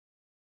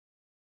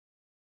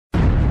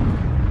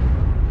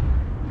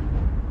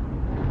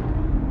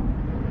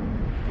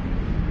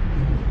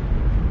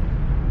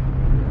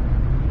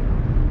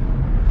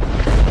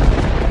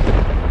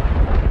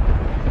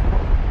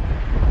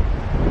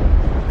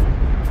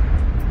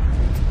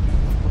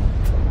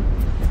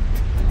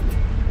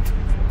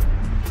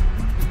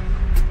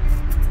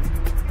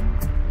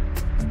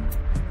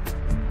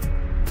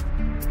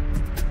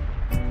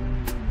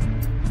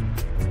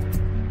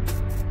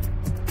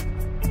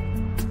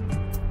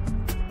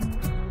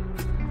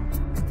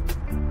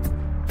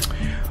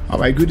All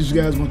right, greetings,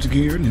 guys, once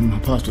again. I'm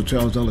Apostle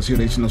Charles Ellis here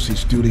at HNOC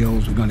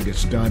Studios. We're going to get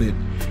started,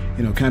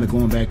 kind of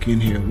going back in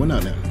here. We're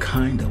not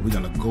we're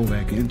going to go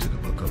back into the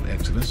book of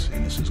Exodus,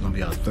 and this is going to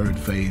be our third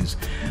phase.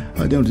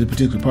 Down to the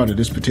particular part of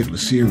this particular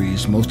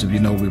series. Most of you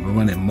know we've been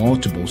running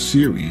multiple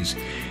series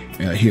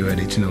here at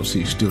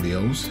HNOC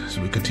Studios, so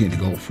we continue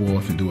to go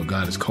forth and do what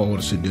God has called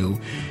us to do.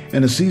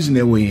 And the season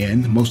that we're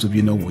in, most of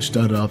you know, we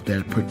started off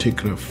that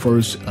particular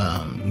first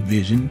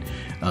vision,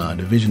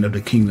 the vision of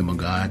the kingdom of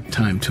God,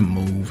 time to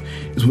move,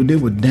 as we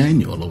did with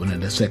Daniel over in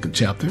the second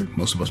chapter.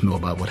 Most of us know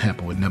about what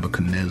happened with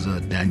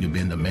Nebuchadnezzar, Daniel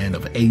being the man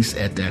of ace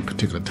at that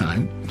particular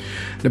time.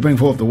 They bring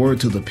forth the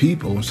word to the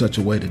people in such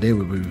a way that they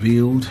were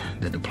revealed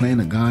that the plan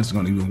of God is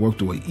going to even work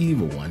through an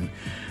evil one,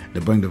 to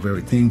bring the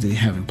very things that he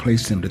have in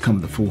place to him to come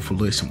to full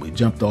fruition. We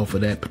jumped off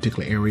of that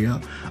particular area,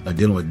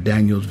 dealing with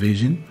Daniel's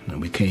vision, and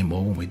we came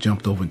over and we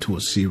jumped over into a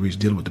series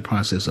dealing with the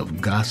process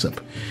of gossip.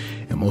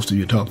 And most of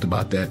you talked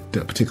about that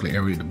particular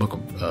area, the book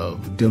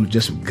of dealing with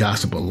just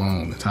gossip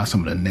alone. It's how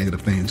some of the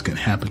negative things can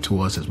happen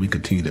to us as we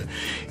continue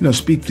to,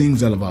 speak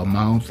things out of our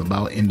mouths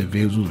about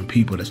individuals and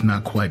people that's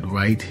not quite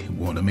right. We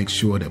want to make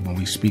sure that when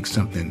we speak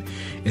something,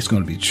 it's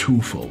going to be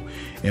truthful.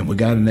 And we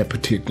got in that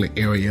particular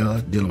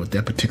area, dealing with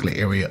that particular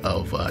area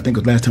of, I think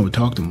it was last time we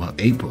talked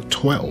about April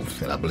 12th,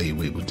 that I believe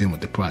we were dealing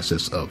with the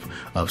process of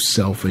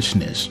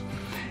selfishness.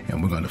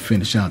 And we're going to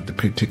finish out the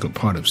particular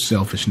part of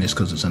selfishness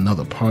because it's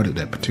another part of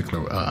that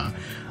particular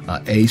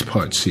A's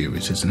part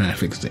series. It's an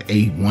it's the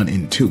A1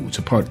 and 2. It's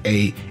a part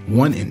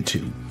A1 and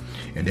 2.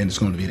 And then it's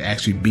going to be the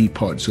actually B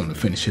part is going to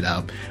finish it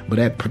out. But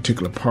that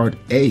particular part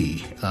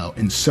A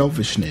in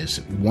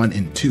selfishness 1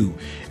 and 2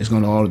 is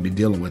going to all be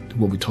dealing with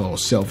what we call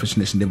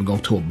selfishness. And then we're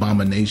going to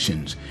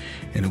abominations.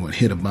 And then we're going to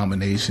hit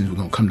abominations. We're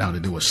going to come down to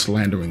do with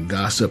slander and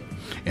gossip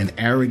and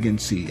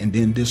arrogancy and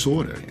then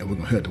disorder. And we're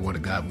going to hear the word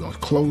of God. We're going to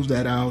close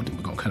that out.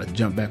 We're going to kind of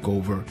jump back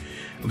over.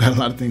 We've got a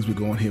lot of things we're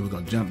going here. We're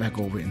going to jump back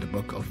over in the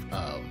book of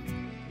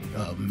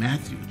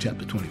Matthew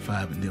chapter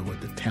 25 and deal with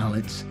the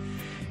talents.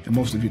 And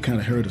most of you kind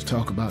of heard us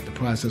talk about the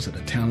process of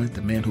the talent,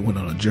 the man who went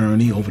on a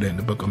journey over there in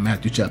the book of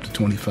Matthew chapter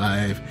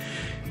 25.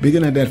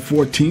 Beginning at that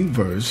 14th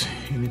verse,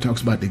 and he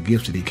talks about the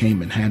gifts that he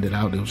came and handed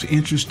out. It was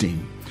interesting.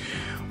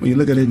 When you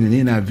look at it in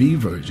the NIV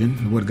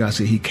version, the word of God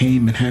said he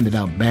came and handed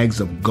out bags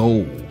of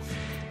gold.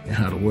 And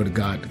how the word of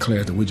God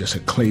declares that we're just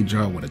a clay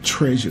jar with a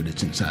treasure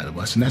that's inside of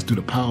us. And that's through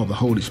the power of the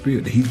Holy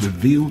Spirit that he's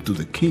revealed through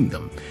the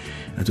kingdom.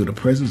 And through the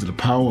presence of the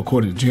power,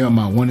 according to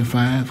Jeremiah 1 and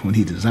 5, when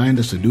he designed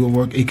us to do a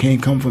work, it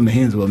can't come from the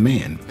hands of a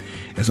man.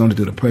 It's only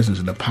through the presence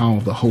of the power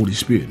of the Holy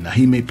Spirit. Now,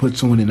 he may put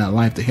someone in our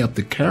life to help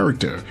the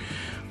character,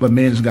 but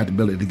man's got the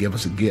ability to give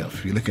us a gift.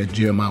 If you look at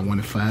Jeremiah 1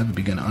 and 5, you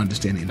begin to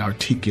understand and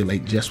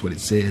articulate just what it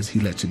says. He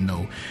lets you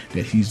know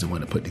that he's the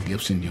one that put the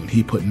gifts in you. And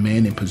he put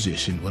man in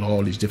position with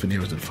all these different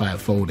areas of the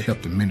fivefold to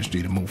help the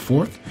ministry to move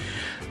forth.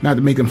 Not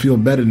to make them feel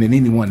better than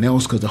anyone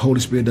else, because the Holy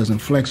Spirit doesn't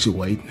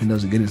fluctuate and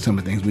doesn't get into some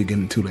of the things we get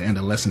into the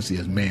adolescency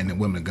as men and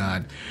women of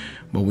God.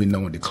 But we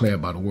know and declare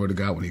by the word of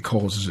God when he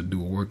calls us to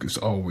do a work, it's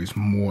always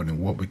more than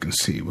what we can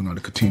see. We're going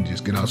to continue to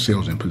just get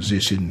ourselves in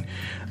position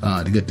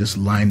to get this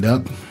lined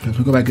up. As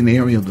we go back in the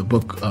area of the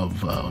book of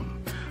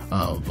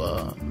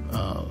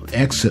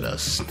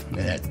Exodus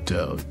at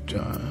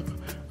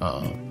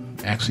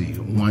actually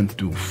 1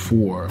 through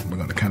 4, we're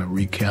going to kind of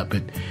recap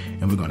it,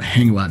 and we're going to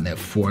hang around that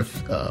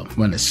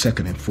the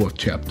second and fourth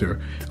chapter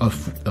of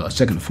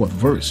second and fourth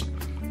verse.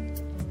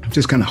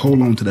 Just kind of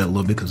hold on to that a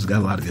little bit because it's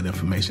got a lot of good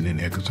information in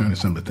there concerning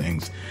some of the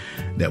things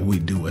that we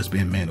do as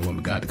being man and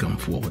woman God to come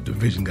forward, the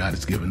vision God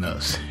has given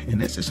us.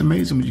 And it's just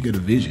amazing when you get a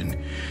vision.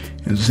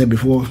 And as I said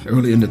before,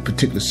 earlier in the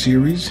particular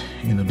series,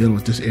 dealing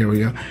with this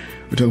area,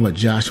 we're talking about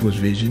Joshua's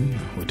vision.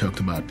 We talked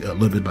about a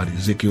little bit about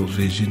Ezekiel's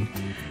vision.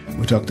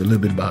 We talked a little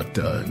bit about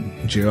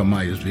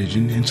Jeremiah's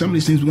vision. And some of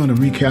these things we're going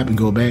to recap and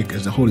go back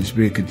as the Holy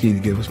Spirit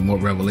continues to give us more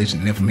revelation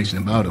and information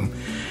about them.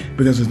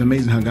 Because it's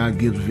amazing how God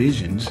gives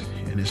visions.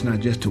 And it's not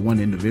just to one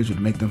individual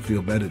to make them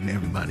feel better than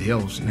everybody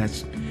else. And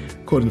that's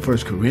according to 1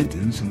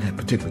 Corinthians in that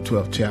particular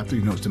 12th chapter.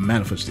 It's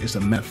a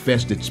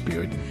manifested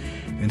spirit.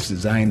 And it's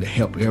designed to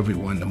help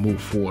everyone to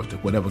move forth to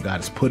whatever God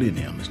has put in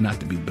them. It's not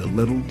to be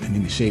belittled in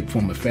any shape,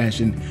 form, or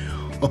fashion,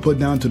 or put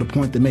down to the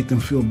point to make them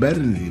feel better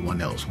than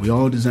anyone else. We're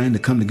all designed to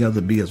come together,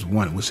 be as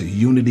one. It's a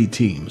unity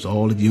team. It's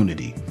all of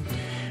unity.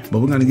 But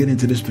we're going to get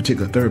into this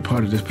particular third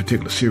part of this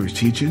particular series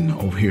teaching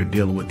over here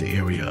dealing with the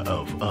area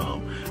of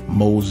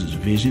Moses'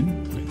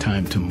 vision,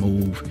 time to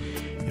move.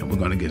 And we're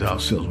going to get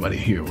ourselves right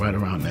here, right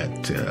around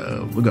that.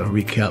 We're going to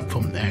recap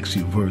from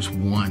actually verse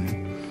 1.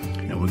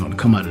 And we're going to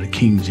come out of the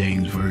King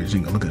James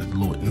Version and look at a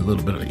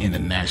little bit of the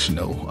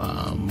international.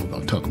 We're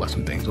going to talk about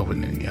some things over in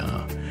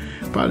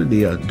the,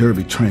 probably the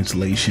Derby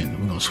translation.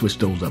 We're going to switch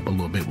those up a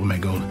little bit. We may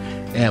go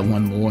add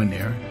one more in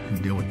there and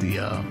deal with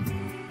the...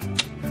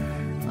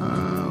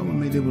 we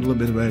may deal with a little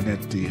bit about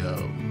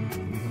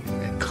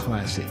that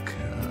classic.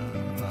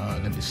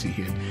 Let me to see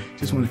here.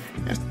 Just want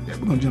to,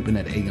 we're going to jump in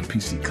that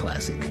AMPC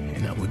Classic,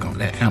 and we're going to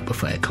that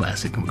Amplified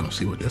Classic, and we're going to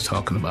see what they're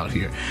talking about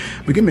here.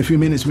 But give me a few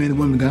minutes, man and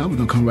women of God. We're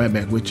going to come right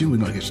back with you. We're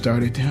going to get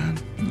started.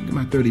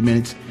 About 30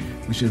 minutes.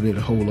 We should be able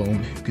to hold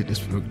on, get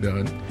this work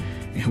done,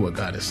 and hear what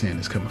God is saying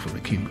is coming from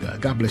the kingdom of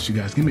God. God bless you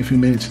guys. Give me a few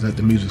minutes to let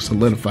the music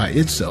solidify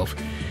itself,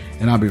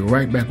 and I'll be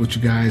right back with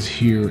you guys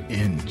here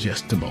in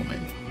just a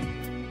moment.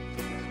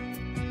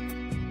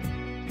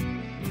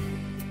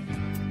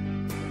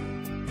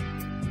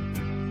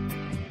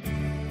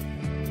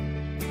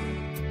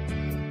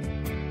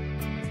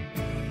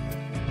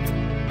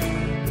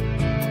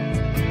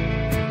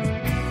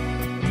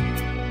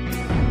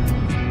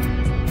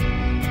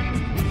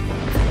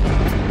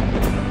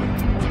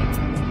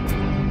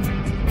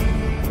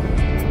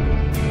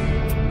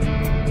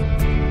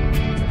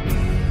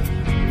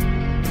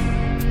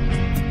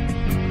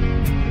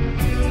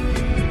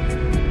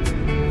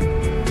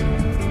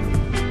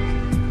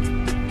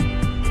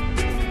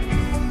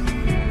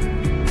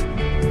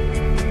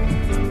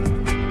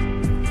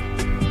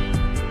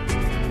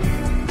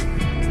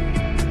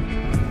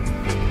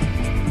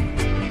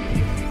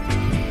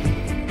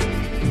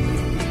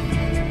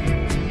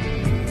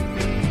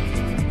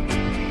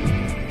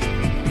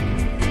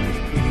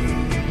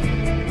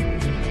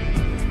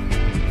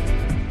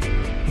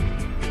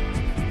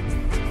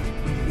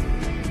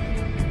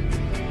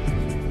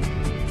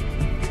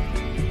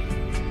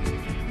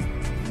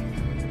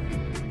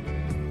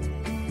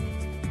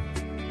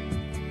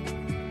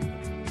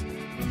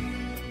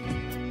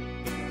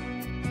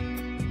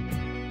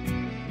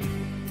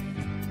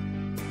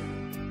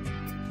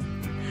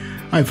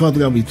 All right, Father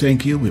God, we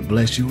thank you, we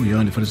bless you, we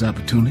honor you for this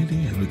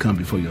opportunity as we come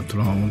before your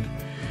throne.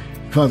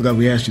 Father God,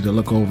 we ask you to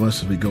look over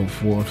us as we go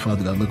forth.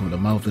 Father God, look over the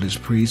mouth of this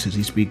priest as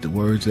he speak the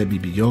words. Let me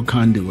be your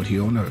conduit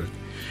here on earth.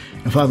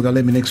 And Father God,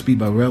 let me next speak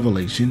by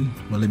revelation.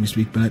 Well, let me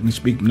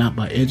speak not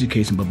by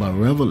education, but by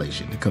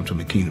revelation that comes from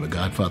the kingdom of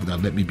God. Father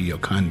God, let me be your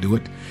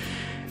conduit.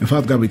 And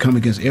Father God, we come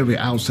against every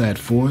outside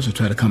force or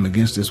try to come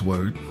against this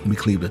word. We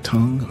cleave the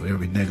tongue of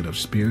every negative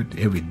spirit,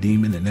 every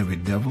demon and every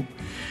devil,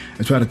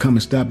 and try to come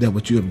and stop that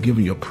what you have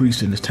given your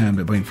priests in this time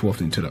to bring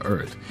forth into the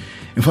earth.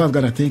 And Father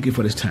God, I thank you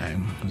for this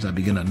time as I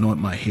begin to anoint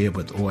my head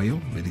with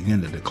oil,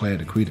 begin to declare,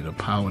 decree that the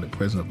power and the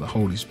presence of the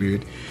Holy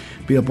Spirit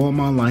be upon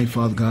my life,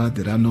 Father God,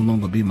 that I no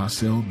longer be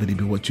myself, but it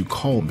be what you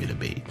called me to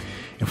be.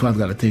 And Father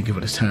God, I thank you for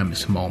this time,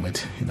 this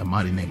moment, in the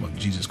mighty name of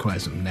Jesus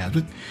Christ of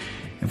Nazareth.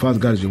 And Father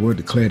God, as your word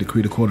declared,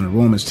 decreed according to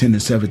Romans 10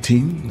 and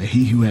 17, that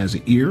he who has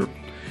an ear,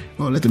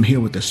 well, let them hear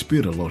what the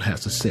Spirit of the Lord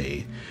has to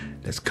say.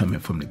 That's coming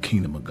from the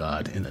kingdom of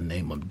God. In the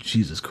name of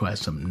Jesus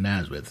Christ of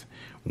Nazareth,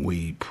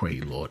 we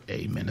pray, Lord.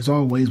 Amen. As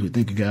always, we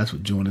thank you guys for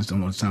joining us.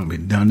 Don't want to sound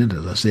redundant,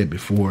 as I said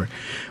before,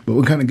 but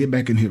we'll kind of get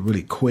back in here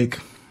really quick.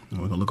 We're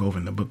going to look over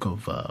in the book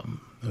of,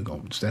 we're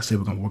going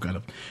to work out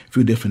a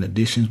few different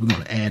editions. We're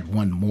going to add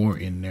one more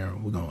in there.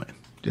 We're going to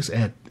just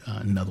add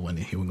another one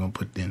in here. We're going to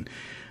put in,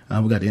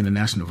 we got the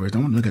international version.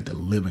 I want to look at the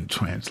Living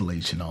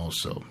Translation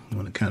also. I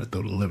want to kind of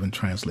throw the Living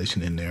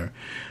Translation in there.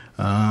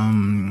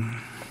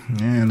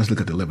 And let's look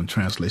at the Living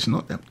Translation.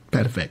 Oh,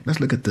 matter of fact, let's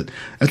look at the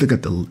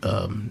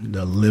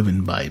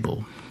Living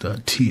Bible, the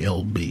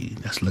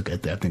TLB. Let's look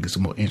at that. I think it's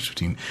more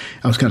interesting.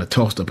 I was kind of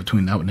tossed up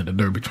between that one and the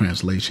Derby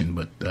Translation,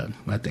 but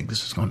I think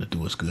this is going to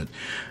do us good.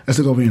 Let's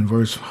look over in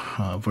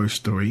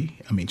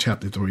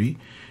chapter 3,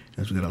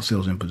 as we get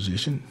ourselves in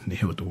position to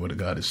hear what the Word of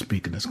God is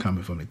speaking. That's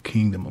coming from the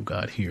kingdom of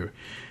God here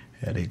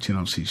at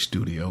HNLC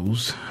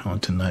Studios on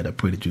tonight. I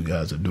pray that you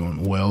guys are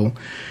doing well.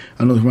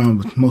 I know it's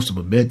around most of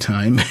a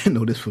bedtime. I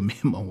know this for me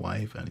and my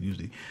wife. I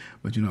usually,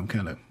 but I'm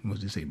kind of,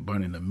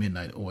 burning the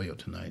midnight oil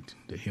tonight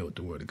to hear what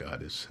the Word of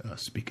God is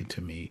speaking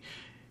to me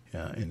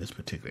in this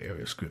particular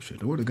area of Scripture.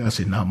 The Word of God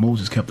said, "Now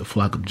Moses kept the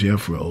flock of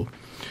Jethro,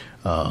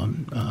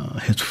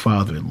 his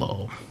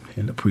father-in-law,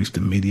 and the priest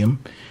of Midian,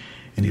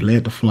 and he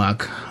led the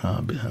flock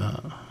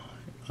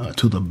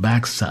to the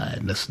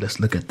backside."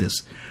 Let's look at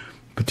this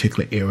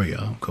particular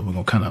area, because we're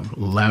going to kind of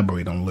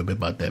elaborate on a little bit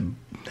about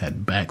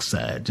that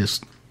backside.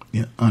 Just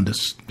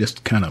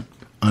kind of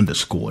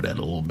underscore that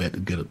a little bit to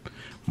get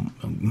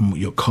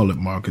your colored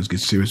markers. Get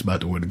serious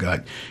about the Word of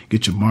God.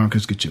 Get your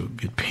markers, get your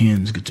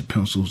pens, get your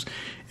pencils,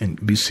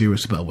 and be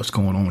serious about what's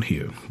going on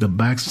here. The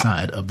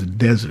backside of the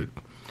desert,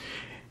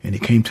 and he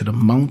came to the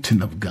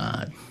mountain of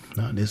God.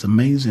 Now, it's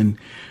amazing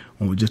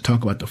when we just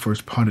talk about the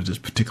first part of this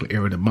particular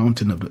area, the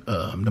mountain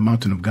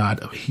of God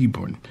of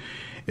Hebron.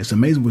 It's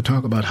amazing. We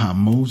talk about how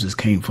Moses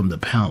came from the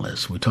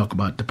palace. We talk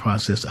about the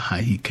process of how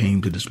he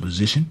came to this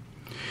position.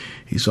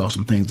 He saw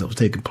some things that was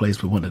taking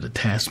place with one of the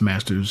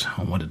taskmasters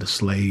on one of the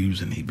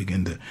slaves, and he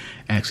began to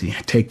actually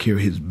take care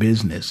of his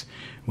business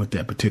with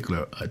that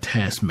particular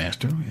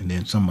taskmaster. And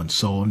then someone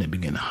saw, and they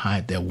began to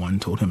hide that one,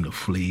 told him to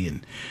flee,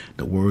 and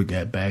the word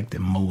got back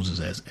that Moses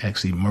has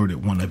actually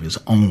murdered one of his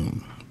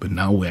own. But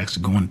now we're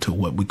actually going to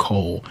what we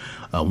call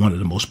one of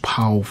the most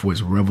powerful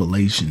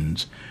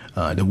revelations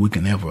that we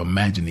can ever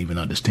imagine, even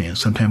understand.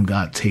 Sometimes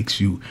God takes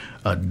you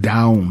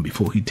down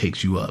before he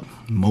takes you up.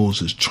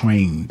 Moses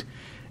trained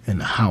in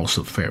the house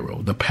of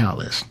Pharaoh, the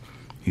palace.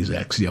 He's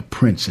actually a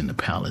prince in the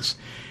palace.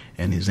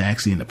 And he's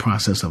actually in the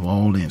process of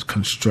all the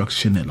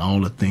construction and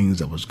all the things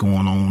that was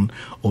going on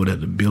over there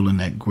to building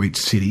that great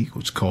city,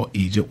 which is called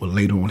Egypt. Well,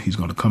 later on, he's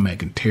going to come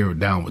back and tear it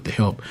down with the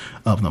help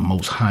of the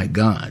Most High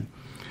God.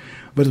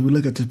 But as we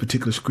look at this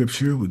particular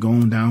scripture, we're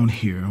going down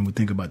here and we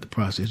think about the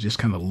process, just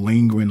kind of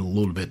lingering a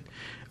little bit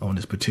on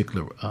this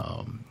particular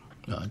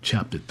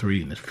chapter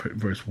 3 and this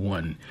verse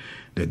 1,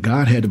 that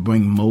God had to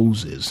bring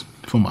Moses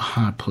from a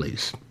high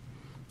place.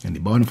 And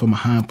he brought him from a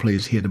high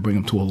place. He had to bring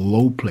him to a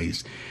low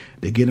place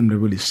to get him to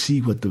really see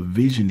what the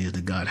vision is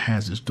that God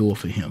has in store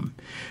for him.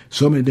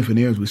 So many different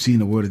areas we see in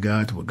the Word of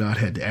God where God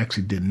had to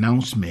actually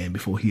denounce man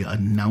before he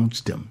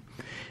announced him.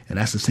 And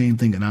that's the same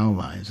thing in our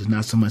lives. It's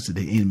not so much that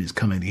the enemy is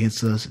coming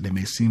against us. They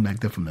may seem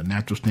like that from the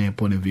natural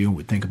standpoint of view.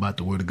 We think about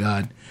the Word of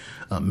God,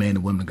 men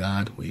and women of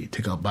God. We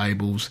take our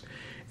Bibles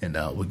and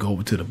we go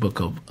over to the book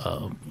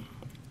of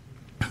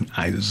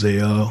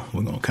Isaiah.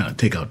 We're going to kind of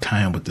take our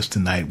time with this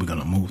tonight. We're going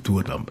to move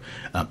through it.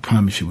 I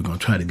promise you we're going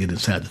to try to get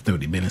inside the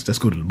 30 minutes. Let's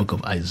go to the book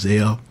of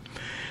Isaiah.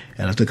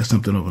 And let's look at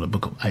something over the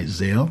book of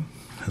Isaiah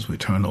as we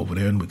turn over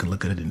there, and we can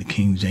look at it in the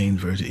King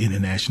James Version,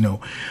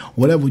 International,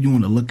 whatever you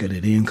want to look at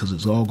it in, because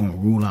it's all going to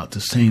rule out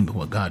the same to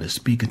what God is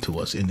speaking to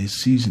us in this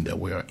season that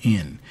we are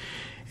in.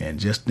 And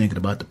just thinking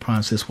about the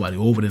process while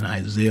you're over in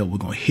Isaiah, we're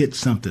going to hit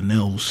something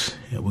else,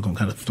 and we're going to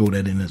kind of throw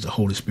that in as the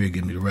Holy Spirit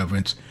give me the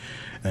reverence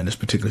and this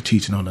particular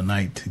teaching on the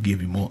night to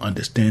give you more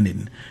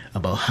understanding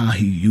about how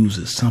he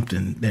uses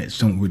something that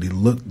don't really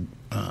look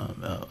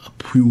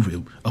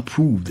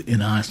approved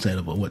in our side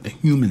of what the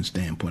human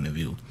standpoint of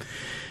view.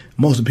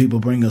 Most of the people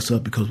bring us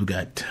up because we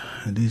got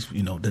these,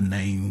 the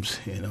names,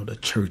 the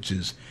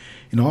churches,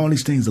 all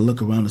these things that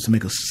look around us to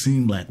make us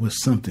seem like we're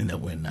something that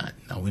we're not.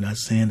 Now, we're not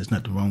saying there's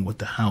nothing wrong with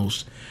the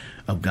house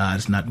of God.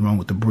 It's nothing wrong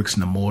with the bricks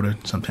and the mortar.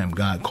 Sometimes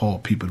God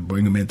called people to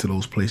bring them into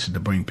those places, to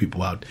bring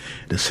people out,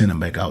 to send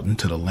them back out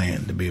into the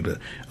land, to be able to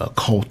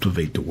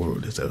cultivate the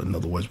word. In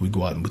other words, we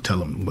go out and we tell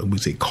them, when we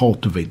say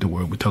cultivate the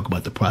word, we talk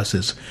about the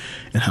process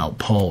and how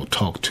Paul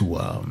talked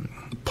to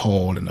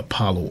Paul and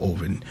Apollo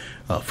over in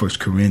 1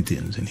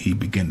 Corinthians, and he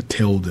began to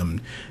tell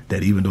them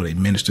that even though they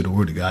minister the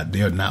word of God,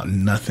 they're not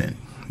nothing.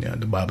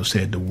 The Bible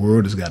said the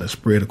word has got to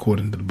spread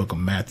according to the book of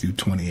Matthew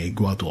 28.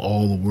 Go out to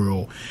all the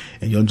world,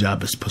 and your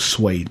job is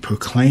persuade,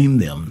 proclaim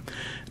them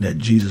that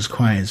Jesus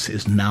Christ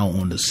is now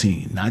on the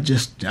scene. Not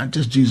just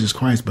Jesus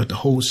Christ, but the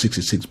whole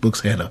 66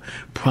 books had a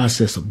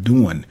process of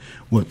doing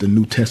what the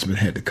New Testament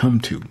had to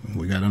come to.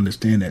 We got to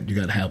understand that you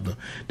got to have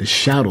the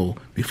shadow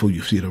before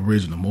you see the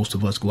original. Most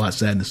of us go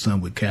outside in the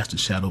sun, we cast a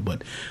shadow,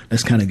 but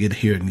let's kind of get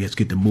here and let's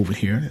get to moving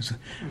here. I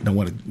don't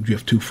want to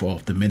drift too far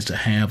off the minutes I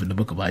have in the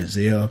book of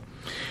Isaiah.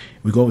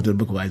 We go over to the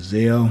book of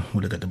Isaiah.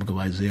 We look at the book of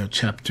Isaiah,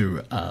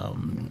 chapter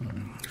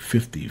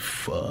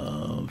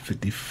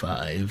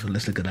 55.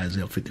 Let's look at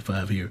Isaiah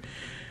 55 here.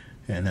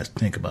 And let's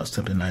think about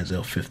something in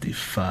Isaiah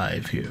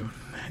 55 here.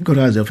 Go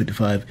to Isaiah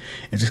 55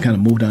 and just kind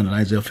of move down to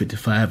Isaiah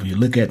 55. And you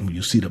look at it and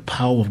you see the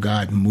power of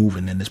God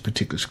moving in this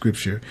particular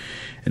scripture.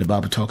 And the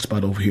Bible talks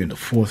about over here in the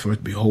 4th verse,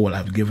 behold, I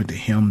have given to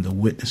him the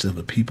witness of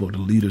the people, the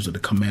leaders of the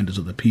commanders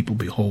of the people.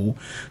 Behold,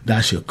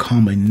 thou shalt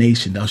come a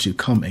nation,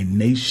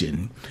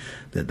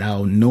 that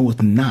thou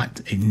knowest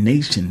not, a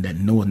nation that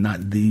knoweth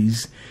not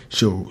these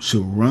shall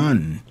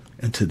run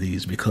unto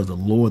these, because the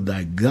Lord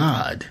thy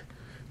God,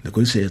 look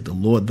what he says, the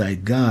Lord thy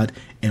God,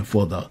 and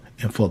for the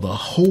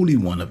Holy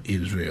One of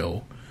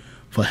Israel,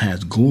 for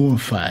has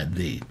glorified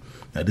thee.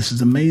 Now this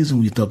is amazing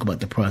when you talk about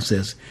the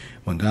process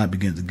when God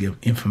begins to give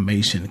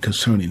information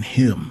concerning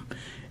him.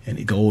 And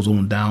he goes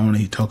on down and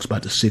he talks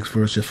about the 6th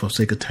verse, just for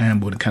sake of time,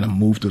 but it kind of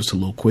moved us a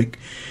little quick.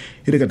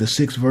 Here they got the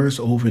 6th verse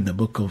over in the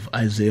book of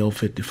Isaiah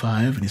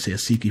 55, and he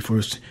says, seek ye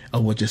first,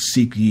 just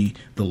seek ye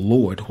the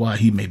Lord while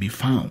he may be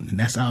found. And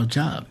that's our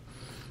job.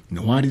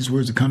 Why these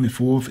words are coming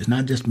forth, it's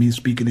not just me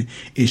speaking it,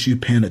 it's you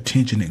paying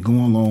attention and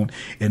going along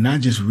and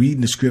not just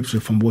reading the scripture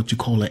from what you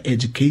call an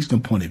educational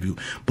point of view.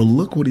 But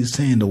look what he's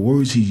saying, the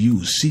words he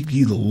used, seek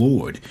ye the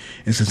Lord.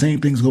 It's the same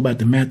things go back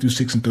to Matthew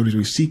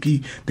 6:33, seek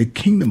ye the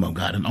kingdom of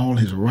God and all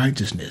his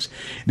righteousness.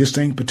 This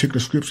same particular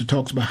scripture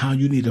talks about how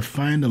you need to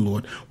find the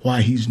Lord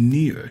while he's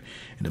near.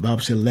 And the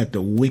Bible said, let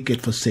the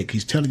wicked forsake.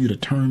 He's telling you to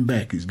turn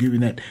back. He's giving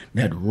that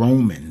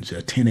Romans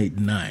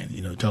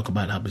 10:8-9. Talk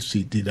about not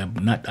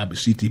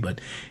abisiti,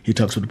 but he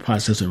talks about the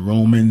process in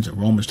Romans. And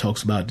Romans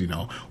talks about,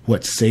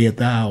 what saith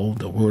thou,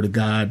 the word of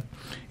God,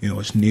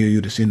 it's near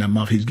you to sin thy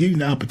mouth. He's giving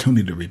you the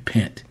opportunity to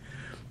repent.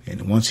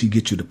 And once he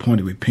gets you to the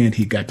point of repent,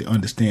 he got to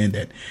understand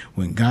that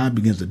when God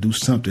begins to do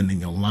something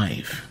in your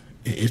life,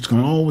 it's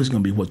always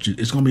going to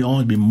be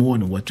always be more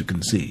than what you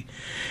can see.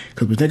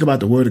 Because we think about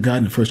the word of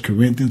God in 1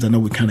 Corinthians. I know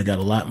we kind of got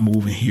a lot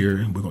moving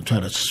here. We're going to try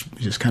to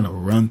just kind of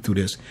run through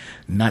this,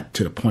 not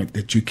to the point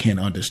that you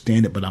can't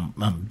understand it, but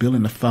I'm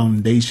building a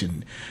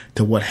foundation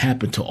to what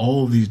happened to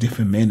all these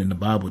different men in the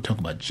Bible. We talk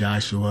about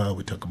Joshua,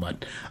 we talk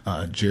about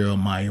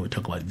Jeremiah, we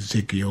talk about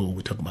Ezekiel,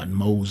 we talk about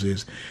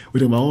Moses, we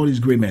talk about all these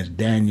great men,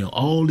 Daniel,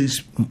 all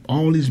these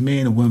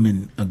men and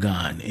women of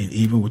God, and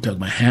even we talk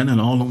about Hannah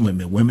and all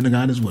the women of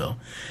God as well.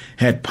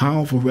 had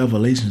powerful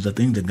revelations of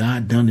things that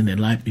God done in their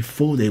life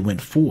before they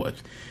went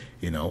forth.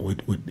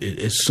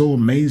 It's so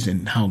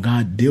amazing how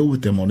God deal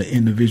with them on an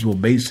individual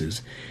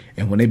basis.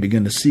 And when they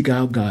begin to seek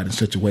out God in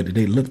such a way that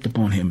they looked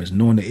upon him as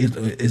knowing that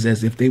it's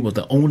as if they were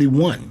the only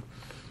one.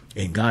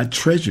 And God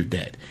treasured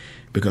that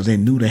because they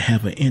knew they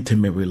have an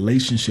intimate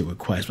relationship with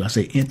Christ. When I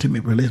say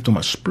intimate relationship, I'm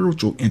a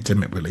spiritual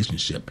intimate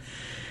relationship.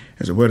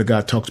 As the word of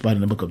God talks about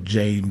in the book of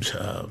James,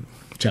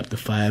 chapter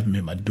 5, me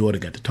and my daughter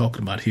got to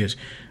talking about his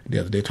the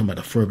other day, talking about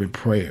the fervent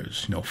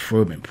prayers,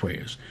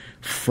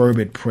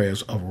 fervent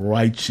prayers of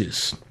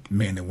righteous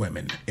men and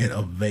women. It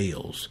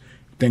avails.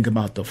 Think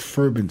about the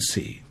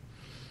fervency,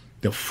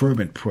 the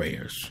fervent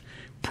prayers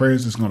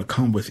that's going to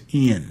come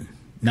within,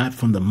 not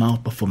from the mouth,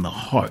 but from the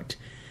heart.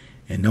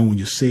 And then when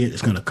you say it,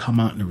 it's going to come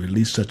out and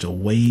release such a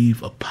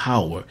wave of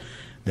power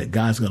that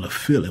God's going to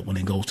feel it when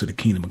it goes to the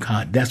kingdom of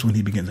God. That's when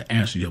he begins to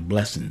answer your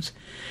blessings.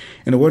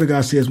 And the word of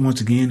God says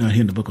once again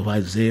here in the book of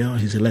Isaiah,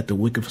 he said, let the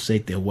wicked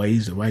forsake their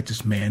ways, the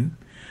righteous man,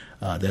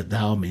 that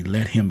thou may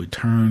let him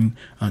return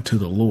unto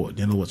the Lord.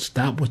 In other words,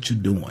 stop what you're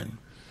doing.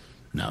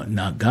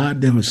 Now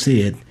God never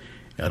said,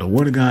 the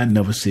word of God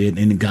never said,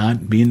 and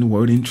God being the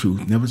word in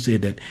truth, never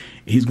said that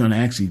he's going to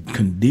actually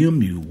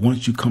condemn you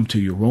once you come to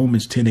your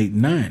Romans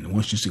 10:8-9.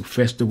 Once you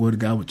confess the word of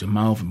God with your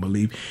mouth and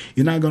believe,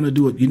 you're not going to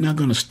do it. You're not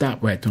going to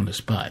stop right on the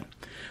spot.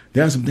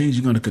 There are some things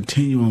you're going to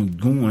continue on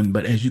going,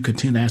 but as you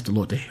continue to ask the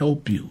Lord to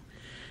help you,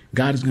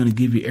 God is going to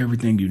give you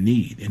everything you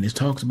need. And it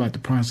talks about the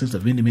process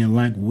of any man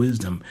lack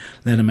wisdom,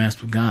 let him ask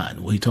for God.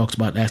 Well, he talks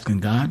about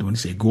asking God when he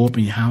said, go up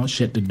in your house,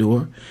 shut the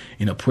door,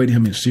 pray to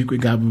him in secret.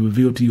 God will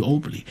reveal to you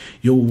openly.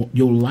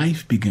 Your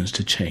life begins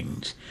to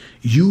change.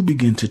 You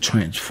begin to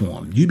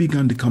transform. You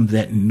begin to become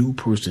that new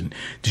person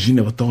that you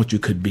never thought you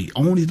could be,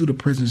 only through the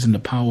presence and the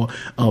power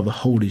of the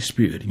Holy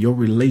Spirit. Your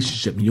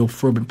relationship and your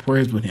fervent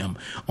prayers with him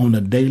on a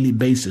daily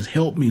basis.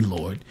 Help me,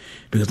 Lord,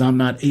 because I'm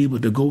not able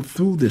to go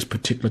through this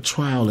particular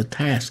trial or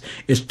task.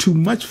 It's too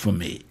much for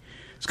me.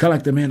 It's kind of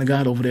like the man of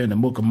God over there in the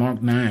book of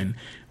Mark 9,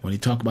 when he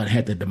talked about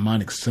had the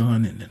demonic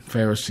son and the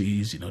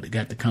Pharisees, they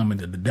got to come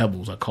into the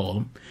devils, I call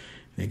them.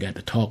 They got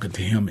to talking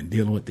to him and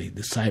dealing with the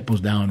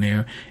disciples down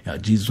there.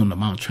 Jesus on the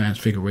Mount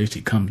Transfiguration,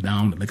 he comes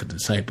down and look at the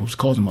disciples,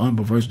 calls them an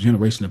unperverse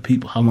generation of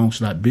people. How long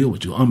should I build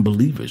with you?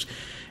 Unbelievers.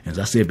 As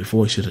I said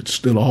before, he should have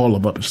stood all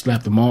of them up and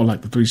slapped them all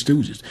like the Three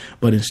Stooges.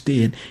 But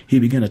instead, he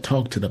began to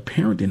talk to the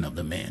parenting of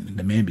the man. And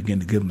the man began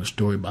to give him a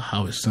story about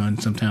how his son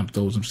sometimes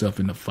throws himself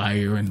in the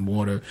fire and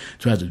water,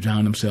 tries to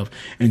drown himself.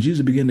 And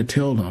Jesus began to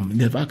tell them,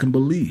 if I can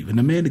believe. And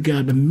the man of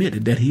God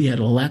admitted that he had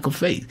a lack of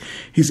faith.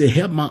 He said,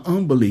 help my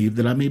unbelief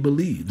that I may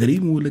believe. That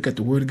even when we look at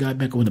the word of God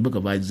back in the book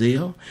of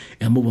Isaiah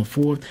and moving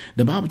forth,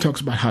 the Bible talks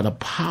about how the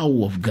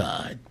power of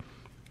God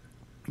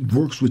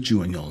works with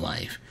you in your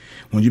life.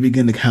 When you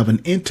begin to have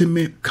an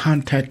intimate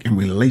contact and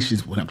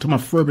relationship with him, I'm talking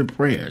about fervent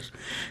prayers,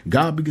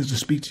 God begins to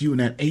speak to you in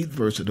that 8th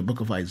verse of the book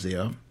of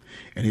Isaiah.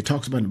 And he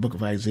talks about in the book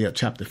of Isaiah,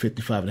 chapter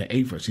 55, and the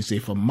 8th verse. He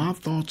says, for my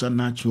thoughts are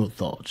not your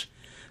thoughts,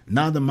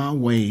 neither my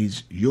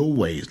ways your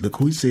ways. Look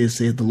who he says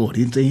the Lord.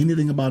 He didn't say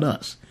anything about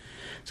us.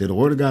 So the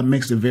word of God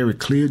makes it very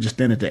clear. Just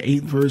stand at the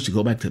 8th verse. You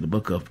go back to the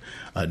book of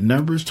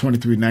Numbers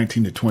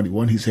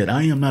 23:19-21. He said,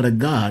 I am not a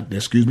God,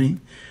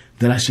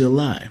 that I shall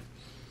lie.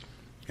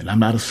 And I'm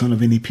not a son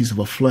of any piece of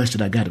a flesh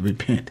that I got to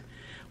repent.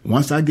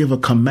 Once I give a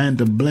command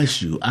to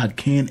bless you, I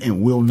can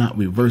and will not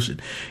reverse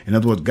it. In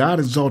other words, God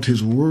exalts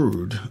his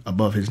word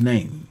above his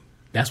name.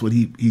 That's what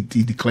he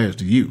declares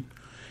to you.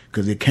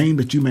 Because it came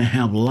that you may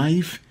have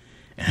life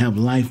and have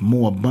life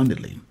more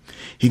abundantly.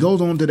 He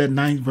goes on to that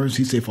 9th verse.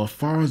 He said, for as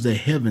far as the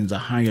heavens are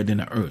higher than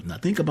the earth. Now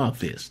think about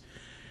this.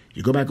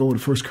 You go back over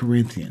to 1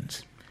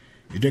 Corinthians.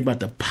 You think about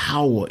the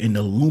power and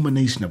the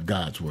illumination of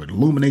God's word.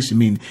 Illumination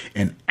means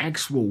an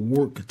actual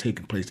work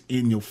taking place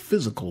in your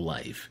physical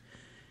life.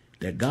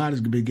 That God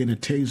is beginning to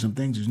tell you some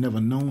things you've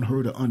never known,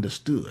 heard, or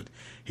understood.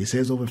 He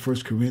says over in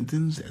 1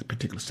 Corinthians, that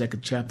particular 2nd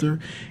chapter,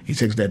 he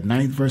says that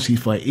 9th verse,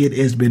 for it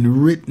has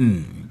been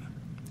written.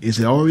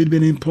 It's already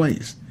been in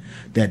place.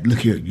 That, look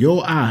here,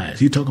 your eyes,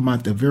 he's talking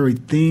about the very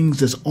things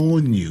that's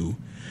on you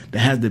that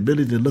has the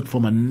ability to look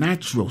from a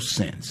natural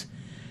sense.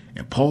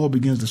 And Paul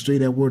begins to say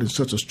that word in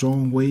such a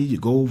strong way. You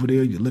go over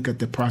there, you look at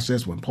the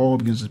process. When Paul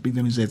begins to speak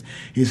to them, he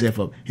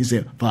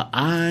said, for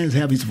eyes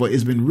have, for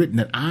it's been written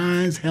that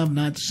eyes have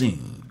not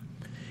seen,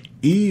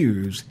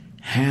 ears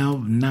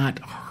have not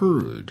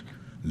heard.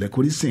 Look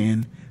what he's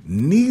saying.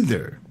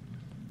 Neither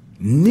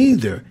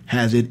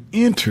has it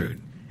entered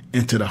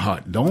into the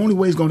heart. The only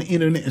way it's going to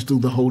enter in is through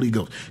the Holy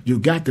Ghost.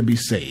 You've got to be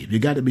saved. You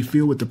got to be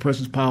filled with the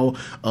presence power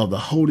of the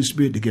Holy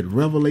Spirit to get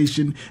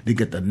revelation, to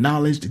get the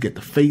knowledge, to get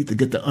the faith, to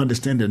get the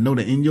understanding, to know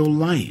that in your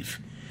life,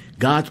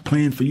 God's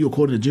plan for you,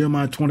 according to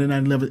Jeremiah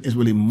 29:11, is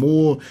really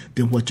more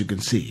than what you can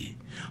see.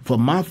 For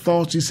my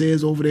thoughts, he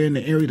says over there in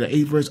the area, the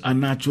 8th verse, are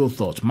not your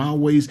thoughts. My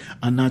ways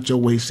are not your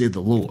ways, said the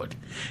Lord.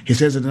 He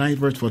says in the 9th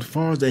verse, for as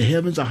far as the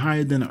heavens are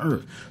higher than the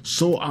earth,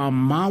 so are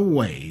my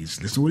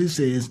ways. Listen to what he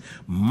says.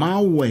 My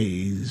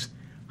ways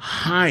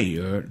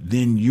higher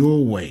than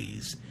your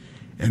ways.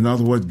 In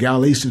other words,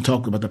 Galatians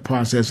talked about the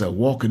process of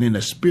walking in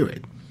the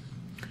Spirit.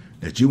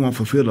 that you won't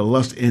fulfill the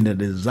lust and the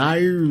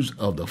desires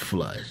of the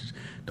flesh.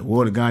 The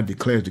word of God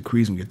declares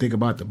decrees. When you think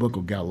about the book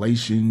of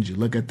Galatians, you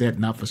look at that,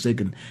 not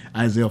forsaking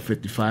Isaiah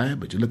 55,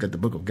 but you look at the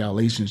book of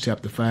Galatians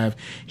chapter 5,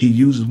 he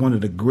uses one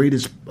of the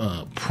greatest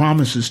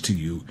promises to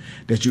you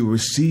that you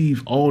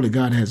receive all that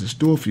God has in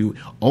store for you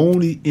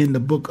only in the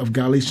book of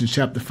Galatians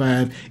chapter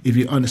 5 if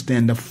you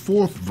understand the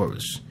fourth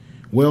verse.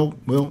 Well,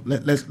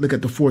 let's look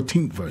at the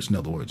 14th verse, in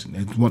other words.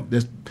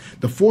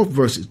 The fourth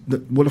verse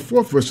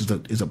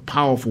is a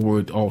powerful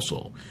word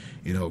also.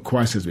 You know,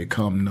 Christ has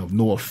become of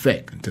no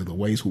effect until the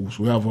ways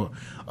whosoever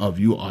of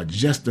you are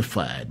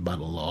justified by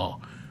the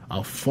law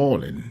are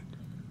fallen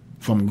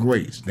from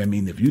grace. That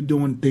means if you're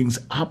doing things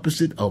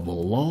opposite of the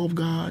law of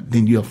God,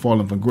 then you're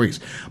falling from grace.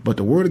 But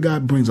the word of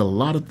God brings a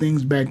lot of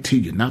things back to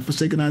you. Not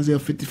forsaking Isaiah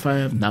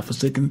 55, not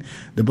forsaking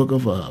the book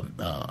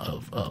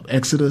of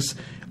Exodus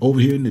over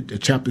here in the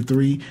chapter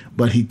 3,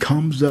 but he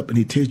comes up and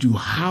he tells you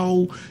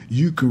how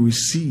you can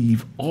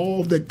receive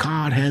all that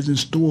God has in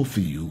store for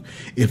you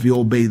if you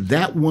obey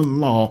that one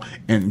law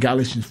in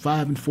Galatians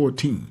 5 and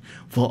 14.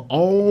 For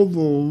all the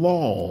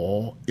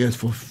law is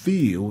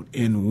fulfilled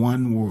in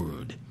one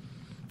word.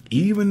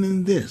 Even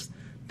in this,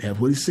 that's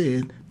what he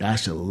said, thou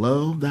shalt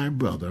love thy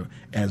brother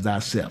as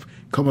thyself.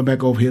 Coming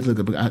back over here to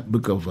the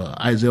book of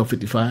Isaiah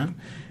 55.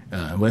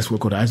 Let's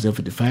go to Isaiah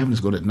 55. Let's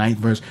go to the 9th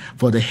verse.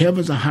 For the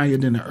heavens are higher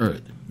than the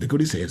earth. Look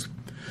what he says.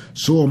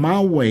 So are my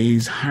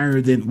ways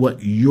higher than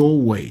what your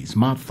ways,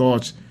 my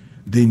thoughts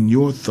than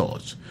your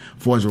thoughts.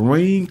 For as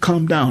rain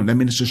come down, that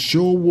means it's a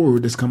sure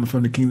word that's coming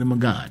from the kingdom of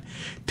God.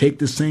 Take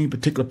the same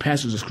particular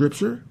passage of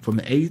scripture from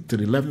the 8th to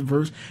the 11th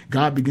verse.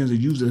 God begins to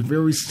use the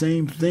very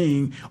same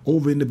thing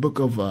over in the book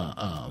of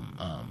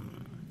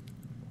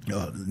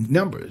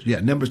Numbers. Yeah,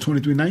 Numbers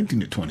 23,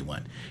 19 to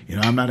 21. You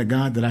know, I'm not a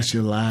God that I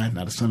should lie,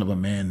 not a son of a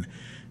man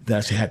that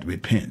I should have to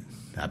repent.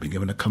 I've been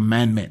given a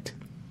commandment.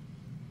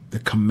 The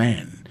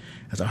command.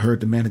 As I heard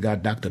the man of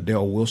God, Dr.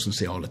 Darrell Wilson,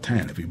 say all the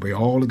time, if you break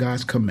all of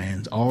God's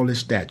commands, all his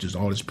statutes,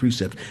 all his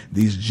precepts,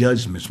 these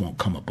judgments won't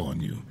come upon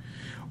you.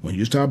 When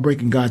you start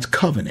breaking God's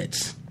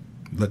covenants,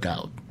 look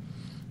out.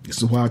 This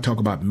is why I talk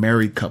about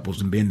married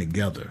couples and being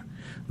together.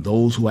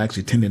 Those who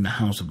actually attend in the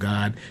house of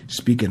God,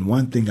 speaking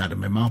one thing out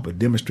of their mouth, but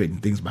demonstrating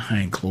things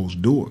behind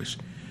closed doors.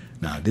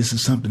 Now, this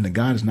is something that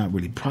God is not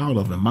really proud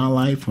of in my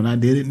life when I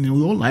did it and in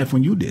your life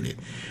when you did it.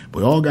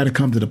 We all got to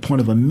come to the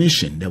point of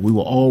admission that we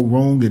were all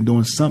wrong in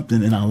doing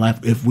something in our life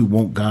if we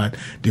want God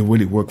to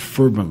really work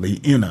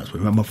fervently in us.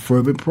 Remember,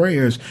 fervent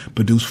prayers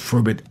produce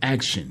fervent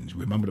actions.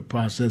 Remember the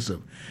process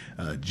of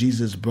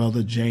Jesus'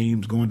 brother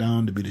James going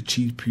down to be the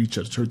chief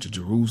preacher of the Church of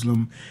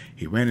Jerusalem.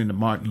 He ran into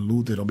Martin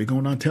Luther. Don't be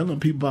going down telling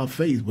people about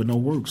faith with no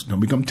works. Don't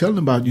be come telling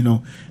them about,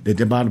 that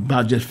they're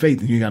about just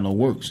faith and you ain't got no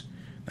works.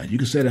 Now, you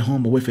can sit at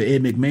home and wait for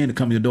Ed McMahon to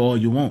come to your door all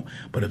you want,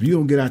 but if you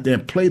don't get out there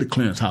and play the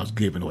clearance house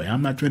giving away,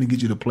 I'm not trying to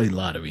get you to play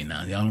lottery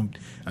now.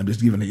 I'm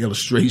just giving an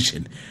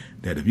illustration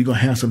that if you're going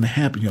to have something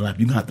happen in your life,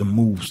 you're going to have to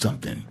move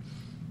something.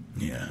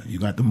 Yeah, you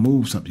got to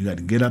move something. You got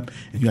to get up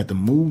and you got to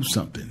move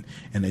something.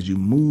 And as you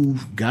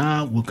move,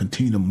 God will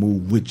continue to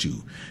move with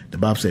you. The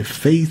Bible says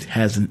faith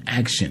has an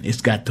action. It's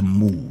got to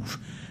move.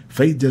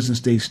 Faith doesn't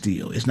stay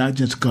still. It's not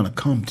just going to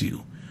come to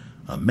you.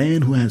 A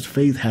man who has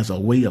faith has a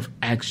way of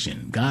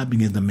action. God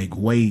begins to make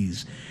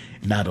ways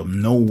and out of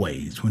no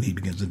ways when he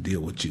begins to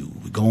deal with you.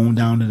 We go on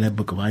down to that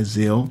book of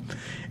Isaiah, and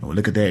we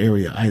look at that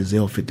area,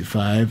 Isaiah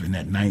 55, in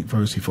that 9th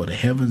verse. For the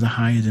heavens are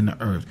higher than the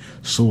earth,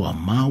 so are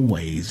my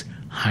ways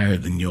higher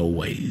than your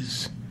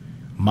ways.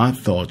 My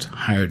thoughts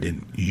higher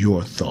than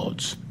your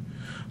thoughts.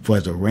 For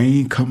as the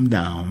rain come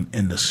down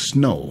and the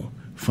snow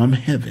from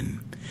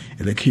heaven,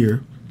 and look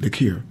here,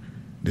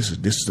 this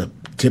is a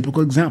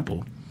typical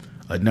example.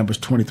 Numbers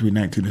 23,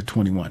 19 to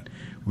 21.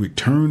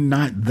 Return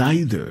not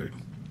thither,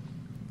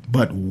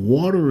 but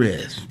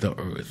watereth the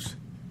earth,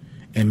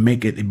 and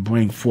make it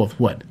bring forth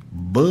what?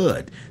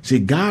 Bud. See,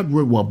 God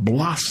will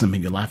blossom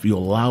in your life. You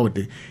allow it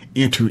to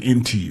enter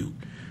into you.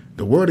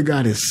 The word of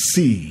God is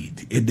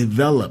seed. It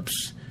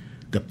develops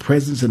the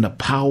presence and the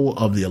power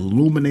of the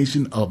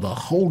illumination of the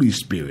Holy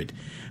Spirit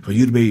for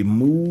you to be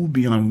moved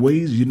beyond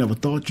ways you never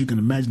thought you can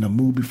imagine to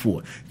move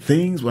before.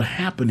 Things will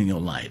happen in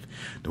your life.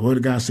 The word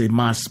of God says,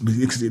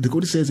 look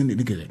what it says in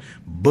the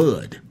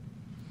bud,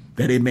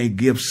 that it may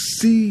give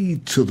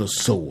seed to the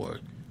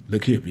sower.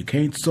 Look here, if you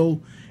can't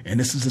sow,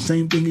 and this is the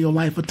same thing in your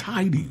life of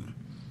tithing.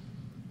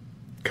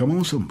 Come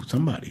on,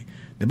 somebody.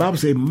 The Bible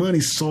says money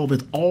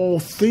solveth all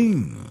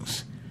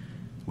things.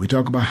 We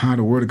talk about how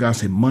the word of God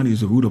says money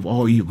is the root of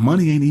all evil.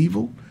 Money ain't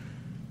evil.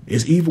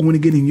 It's evil when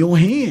it gets in your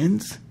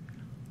hands.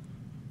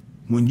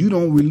 When you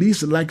don't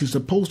release it like you're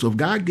supposed to. If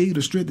God gave you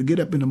the strength to get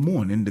up in the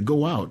morning to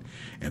go out,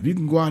 if you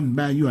can go out and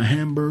buy you a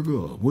hamburger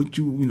or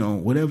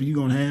whatever you're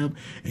going to have,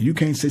 and you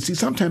can't say, see,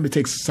 sometimes it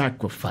takes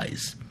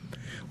sacrifice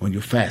when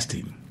you're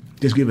fasting.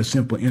 Just give a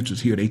simple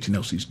interest here at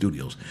HNLC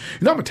Studios.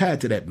 And I'm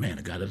tied to that man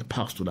of God, that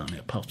apostle down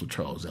there, Apostle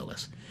Charles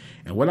Ellis.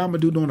 And what I'm going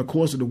to do during the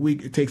course of the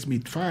week, it takes me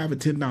 $5 or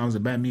 $10 to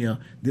buy me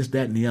this,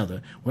 that, and the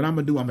other. What I'm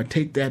going to do, I'm going to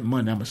take that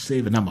money, I'm going to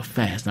save it, and I'm going to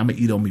fast. I'm going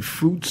to eat on me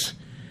fruits,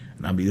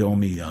 and I'm going to eat on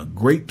me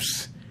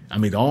grapes, I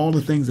mean, all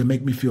the things that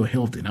make me feel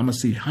healthy. And I'm going to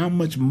see how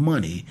much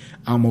money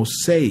I'm going to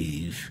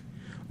save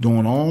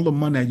doing all the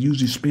money I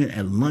usually spend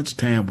at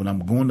lunchtime when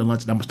I'm going to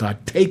lunch. And I'm going to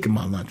start taking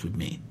my lunch with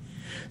me.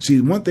 See,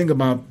 one thing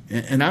about,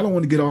 and I don't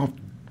want to get off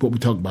what we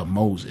talk about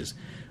Moses,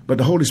 but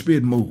the Holy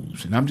Spirit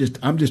moves. And I'm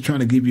just trying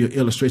to give you an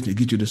illustration to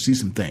get you to see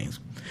some things.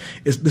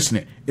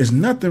 Listen, there's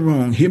nothing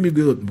wrong. Hear me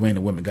good, men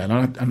and women, God.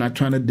 I'm not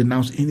trying to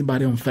denounce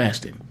anybody on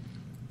fasting.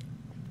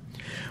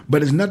 But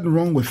there's nothing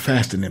wrong with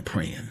fasting and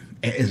praying.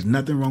 There's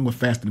nothing wrong with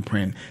fasting and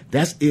praying.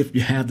 That's if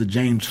you have the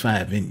James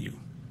 5 in you.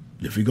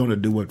 If you're going to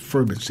do it,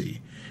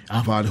 fervency.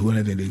 Our Father who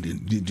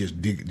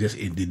just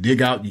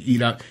dig out, you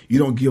eat out. You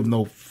don't give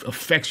no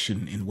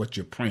affection in what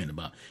you're praying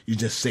about. You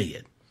just say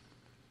it.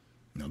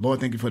 You know, Lord,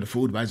 thank you for the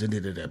food. I said,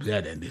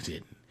 that's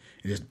it.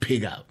 You just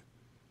pig out.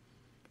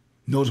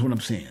 Notice what I'm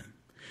saying.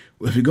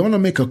 If you're going to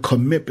make a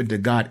commitment to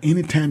God,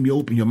 anytime you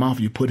open your mouth,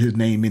 you put his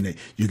name in it,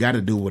 you got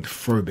to do it with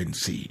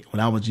fervency. When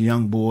I was a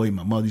young boy,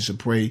 my mother used to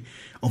pray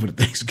over the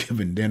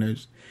Thanksgiving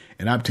dinners.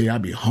 And I'll tell you,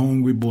 I'd be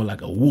hungry, boy,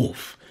 like a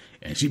wolf.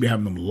 And she'd be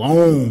having them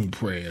long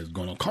prayers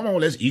going on. Come on,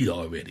 let's eat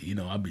already. You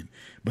know,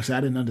 but see, I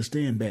didn't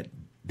understand that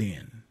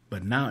then.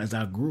 But now as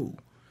I grew,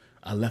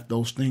 I left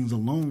those things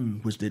alone,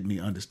 which didn't me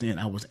understand.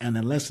 I was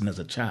adolescent as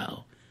a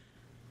child.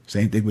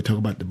 Same thing we talk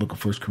about the book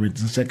of 1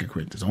 Corinthians and 2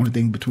 Corinthians. The only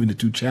thing between the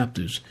two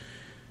chapters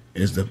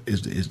is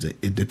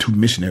the two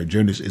missionary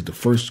journeys. Is the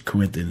 1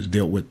 Corinthians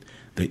dealt with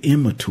the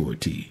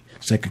immaturity.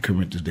 2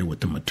 Corinthians dealt with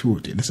the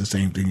maturity. And it's the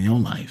same thing in your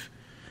life.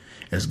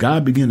 As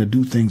God begin to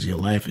do things in your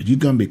life, if you're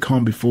going to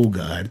come before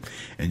God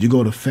and you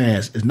go to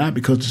fast, it's not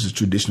because it's a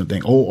traditional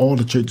thing. Oh, all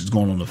the church is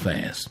going on a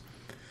fast.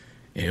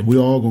 And we're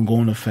all going to go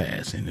on a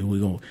fast. And we're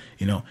going,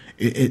 you know,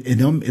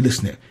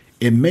 listen,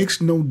 it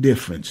makes no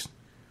difference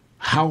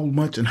how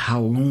much and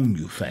how long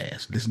you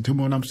fast. Listen to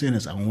me when I'm saying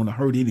this. I don't want to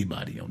hurt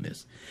anybody on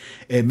this.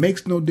 It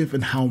makes no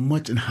difference how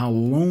much and how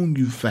long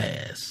you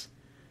fast.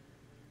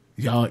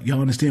 Y'all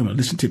understand me?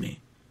 Listen to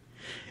me.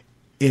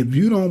 If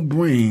you don't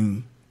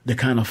bring the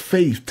kind of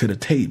faith to the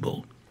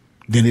table,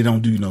 then it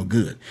don't do you no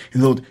good.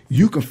 And though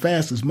you can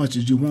fast as much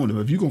as you want, but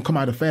if you're going to come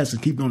out of fast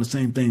and keep doing the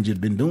same things you've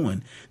been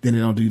doing, then it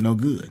don't do you no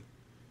good.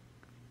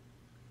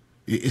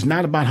 It's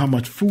not about how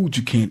much food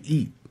you can't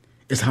eat.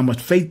 It's how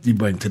much faith you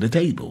bring to the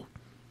table.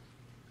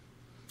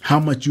 How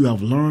much you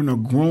have learned or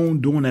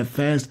grown during that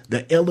fast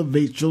that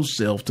elevates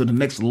yourself to the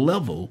next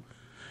level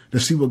to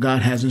see what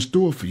God has in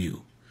store for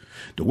you.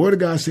 The word of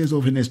God says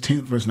over in this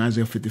 10th verse in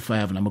Isaiah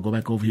 55, and I'm going to go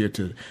back over here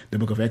to the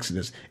book of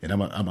Exodus, and I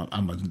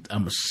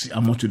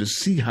want you to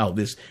see how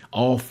this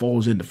all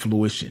falls into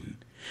fruition.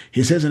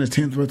 He says in the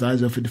 10th verse of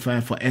Isaiah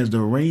 55, for as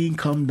the rain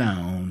come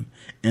down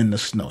and the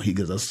snow, he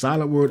gives a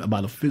solid word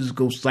about a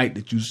physical sight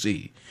that you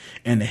see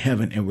in the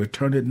heaven and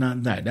return it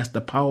not back. That's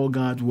the power of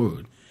God's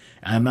word.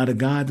 I am not a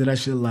God that I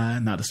should lie,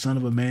 not the son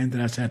of a man that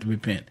I should have to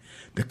repent.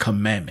 The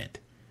commandment.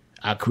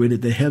 I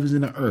created the heavens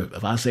and the earth.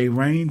 If I say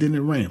rain, then it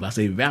rains. If I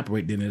say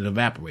evaporate, then it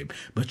evaporates.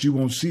 But you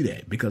won't see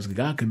that because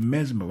God can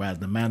mesmerize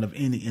the mind of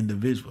any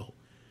individual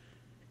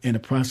in the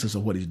process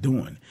of what he's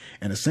doing.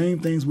 And the same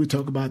things we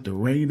talk about, the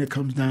rain that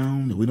comes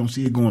down, we don't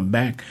see it going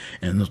back.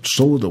 And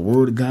so the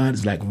word of God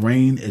is like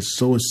rain is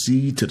sow a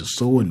seed to the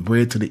sower and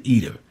bread to the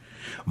eater.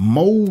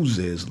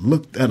 Moses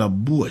looked at a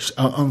bush,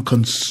 an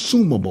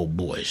unconsumable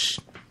bush.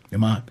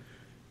 Am I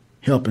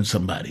helping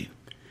somebody?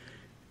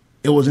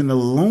 It was in the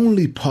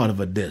lonely part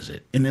of a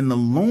desert. And in the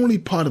lonely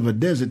part of a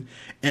desert,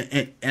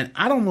 and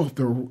I don't know if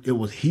it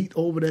was heat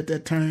over at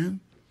that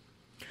time,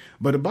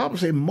 but the Bible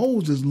says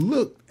Moses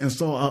looked and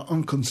saw an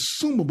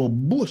unconsumable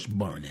bush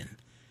burning.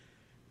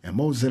 And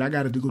Moses said, I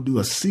got to go do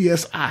a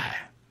CSI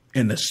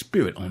in the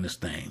spirit on this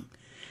thing.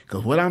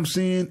 Because what I'm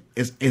seeing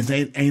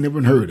ain't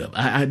never heard of.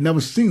 I had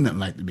never seen nothing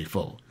like that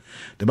before.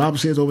 The Bible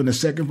says over in the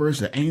 2nd verse,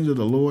 the angel of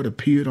the Lord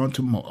appeared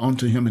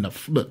unto him in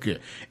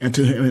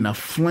a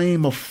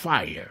flame of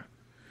fire.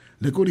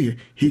 Look what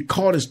he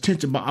caught his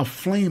attention by a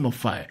flame of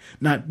fire.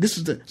 Now, this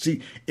is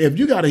if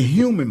you got a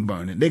human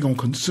burning, they're going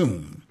to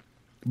consume.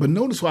 But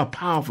notice how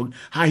powerful,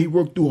 how he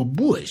worked through a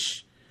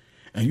bush.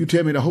 And you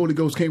tell me the Holy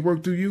Ghost can't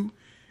work through you?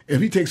 If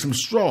he takes some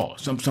straw,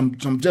 some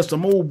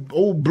old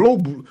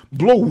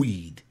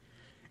blowweed,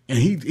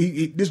 and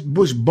this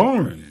bush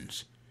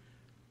burns,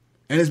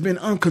 and it's been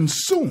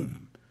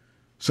unconsumed.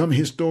 Some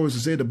historians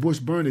have said the bush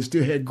burned, it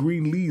still had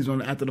green leaves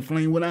on it after the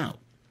flame went out.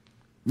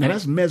 Now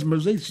that's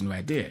mesmerization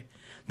right there.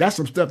 That's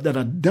some stuff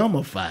that'll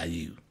dumbify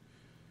you.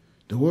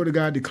 The word of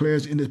God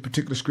declares in this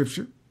particular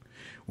scripture.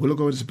 We'll look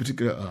over this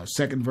particular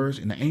 2nd verse.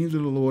 And the angel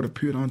of the Lord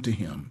appeared unto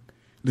him.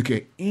 Look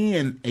at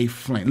in a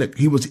flame. Look,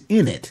 he was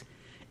in it,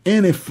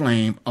 in a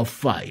flame of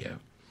fire,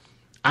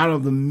 out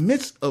of the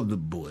midst of the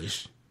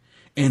bush.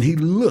 And he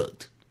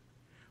looked.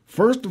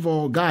 First of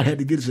all, God had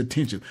to get his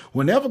attention.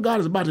 Whenever God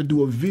is about to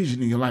do a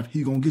vision in your life,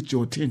 he's going to get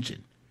your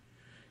attention.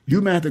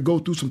 You may have to go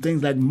through some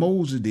things like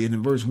Moses did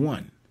in verse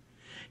 1.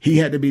 He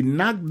had to be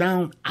knocked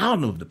down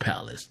out of the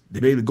palace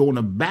to be able to go on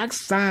the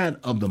backside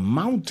of the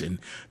mountain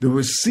to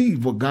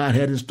receive what God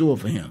had in store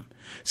for him.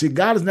 See,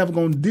 God is never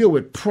going to deal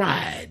with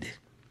pride.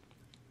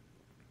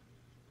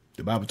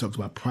 The Bible talks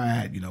about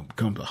pride,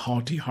 becomes a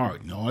haughty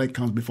heart. All that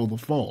comes before the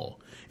fall.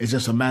 It's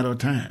just a matter of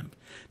time.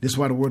 This is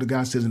why the Word of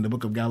God says in the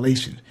book of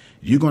Galatians,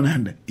 you're going to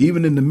have to,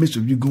 even in the midst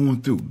of you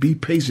going through, be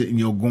patient in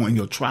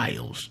your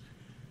trials.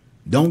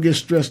 Don't get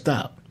stressed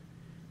out.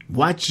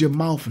 Watch your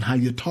mouth and how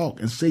you talk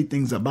and say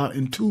things about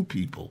and to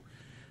people.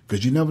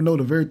 Because you never know,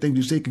 the very things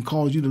you say can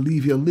cause you to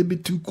leave here a little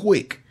bit too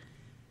quick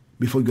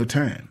before your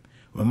time.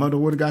 Remember the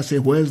Word of God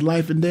said, where's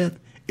life and death?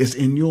 It's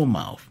in your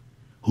mouth.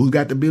 Who's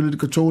got the ability to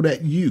control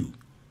that? You.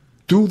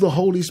 Through the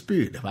Holy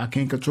Spirit. If I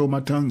can't control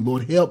my tongue,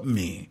 Lord, help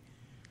me.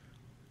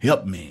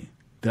 Help me.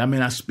 That I may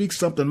not speak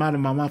something out of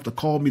my mouth to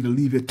call me to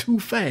leave it too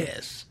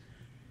fast.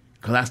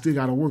 Because I still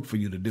got a work for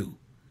you to do.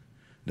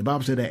 The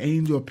Bible said the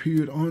angel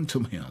appeared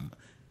unto him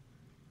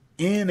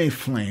in a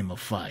flame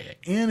of fire.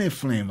 In a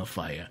flame of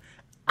fire.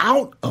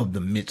 Out of the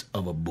midst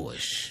of a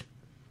bush.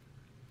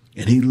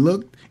 And he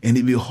looked, and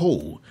he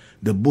behold,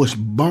 the bush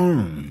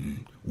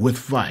burned with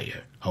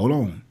fire. Hold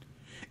on.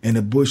 And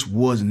the bush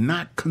was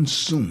not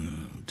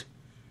consumed.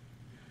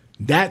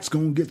 That's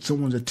going to get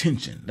someone's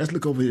attention. Let's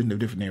look over in a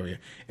different area,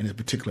 in a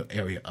particular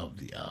area of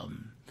the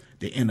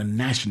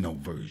international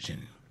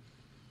version.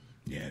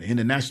 Yeah, the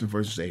international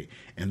version say,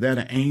 and that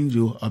an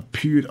angel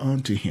appeared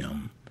unto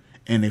him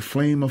in a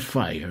flame of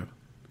fire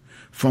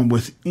from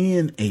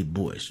within a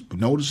bush. But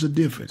notice the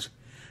difference.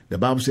 The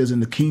Bible says in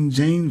the King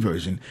James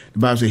Version, the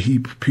Bible says he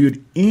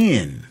appeared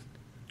in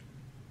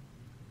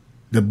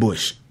the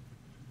bush.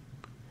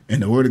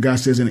 And the Word of God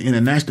says in the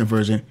International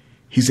Version,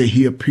 he said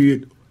he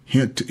appeared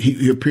to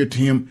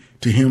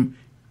him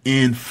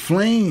in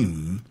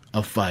flame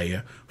of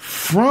fire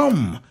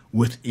from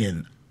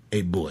within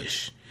a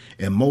bush.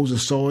 And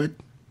Moses saw it,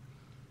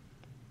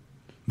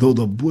 though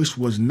the bush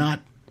was not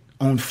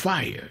on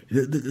fire.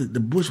 The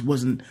bush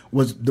was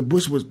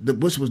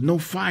no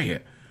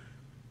fire.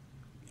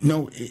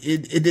 No,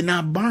 it did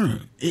not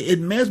burn. It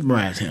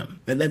mesmerized him.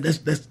 Let's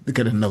look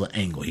at another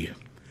angle here.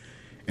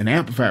 In the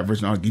Amplified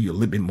Version, I'll give you a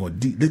little bit more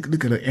deep.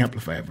 Look at the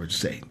Amplified Version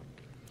say.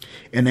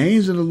 And the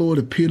angel of the Lord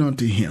appeared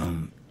unto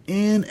him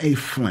in a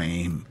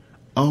flame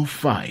of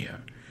fire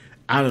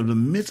out of the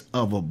midst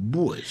of a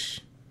bush.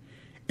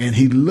 And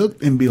he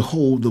looked, and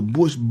behold, the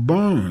bush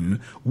burned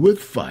with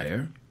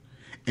fire,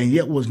 and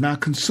yet was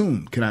not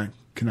consumed. Can I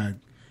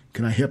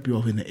help you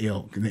off in the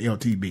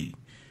LTB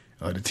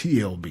or the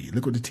TLB?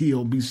 Look what the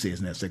TLB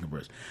says in that second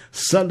verse.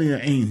 Suddenly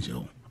an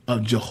angel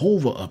of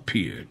Jehovah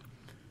appeared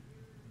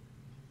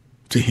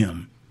to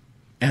him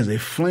as a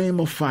flame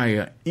of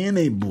fire in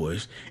a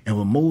bush, and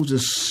when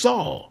Moses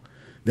saw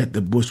that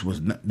the bush was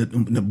not, that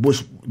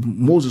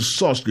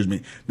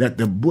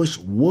the bush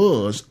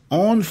was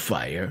on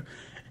fire,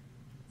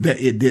 that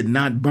it did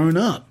not burn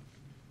up.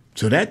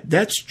 So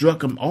that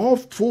struck him. All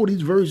four of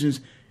these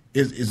versions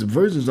is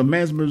versions of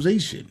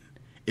mesmerization.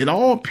 It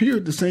all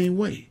appeared the same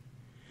way.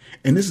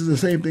 And this is the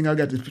same thing I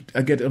got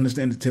to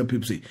understand to tell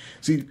people.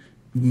 See,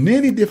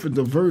 many different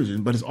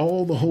versions, but it's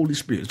all the Holy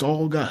Spirit. It's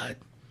all God.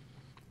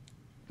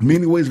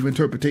 Many ways of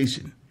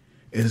interpretation.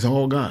 It is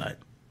all God.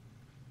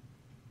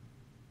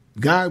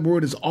 God's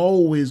word is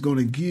always going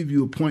to give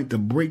you a point to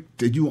break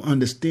that you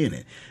understand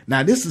it.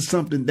 Now, this is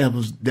something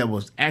that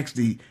was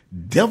actually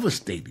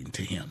devastating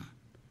to him,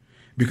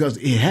 because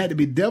it had to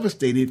be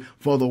devastating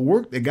for the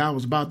work that God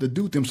was about to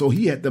do to him. So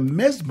he had to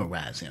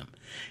mesmerize him.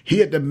 He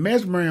had to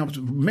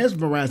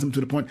mesmerize him to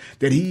the point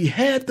that he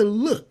had to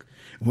look.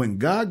 When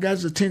God got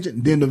his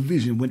attention, then the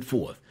vision went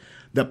forth.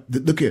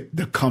 Look at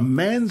the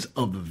commands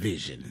of the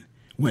vision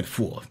went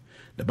forth.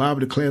 The Bible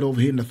declared over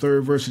here in the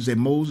third verse, he said,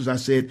 Moses,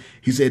 and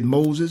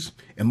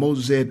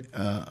Moses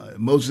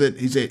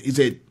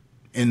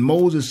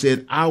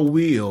said, I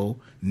will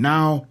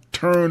now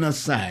turn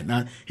aside.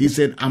 Now, he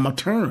said, I'm going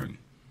to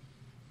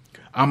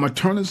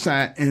turn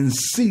aside and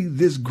see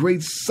this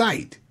great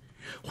sight.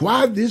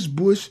 Why this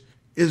bush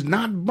is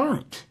not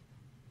burnt.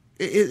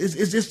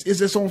 It's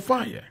just on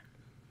fire.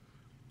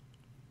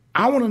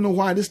 I want to know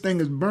why this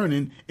thing is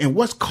burning and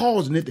what's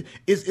causing it.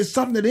 It's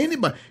something that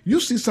anybody, you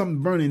see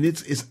something burning,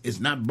 it's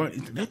not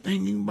burning. That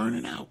thing ain't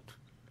burning out.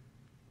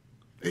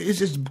 It's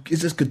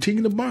just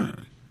continuing to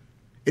burn.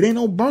 It ain't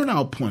no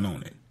burnout point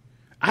on it.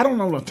 I don't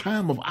know the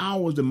time of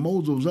hours that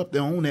Moses was up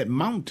there on that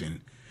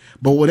mountain,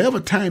 but whatever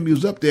time he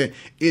was up there,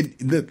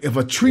 if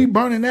a tree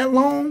burning that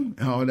long,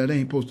 that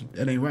ain't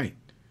right.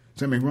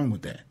 Something wrong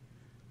with that.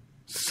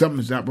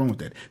 Something's not wrong with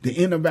that. The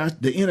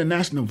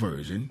International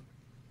Version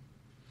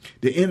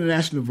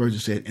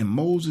said, and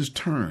Moses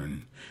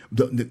turned.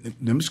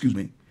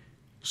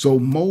 So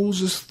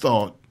Moses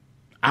thought,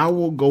 I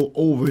will go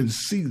over and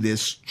see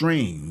this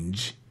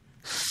strange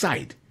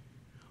sight.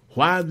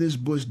 Why this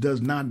bush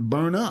does not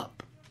burn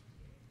up.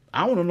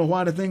 I want to know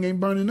why the thing ain't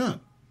burning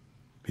up.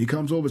 He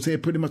comes over and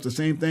said pretty much the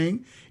same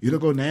thing. You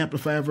look on the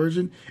Amplified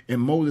Version,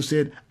 and Moses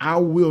said, I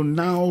will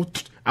now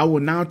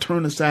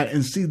turn aside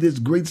and see this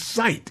great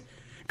sight.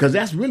 Because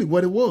that's really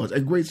what it was, a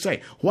great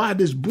sight. Why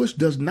this bush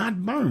does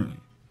not burn.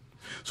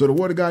 So the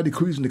word of God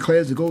decrees and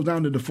declares, it goes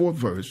down to the fourth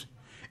verse,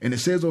 And it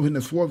says over in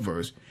the 4th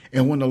verse,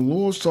 and when the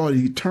Lord saw that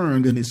he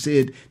turned and he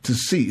said to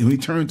see, and he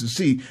turned to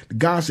see,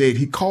 God said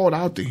he called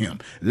out to him.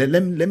 Let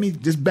me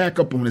just back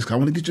up on this, because I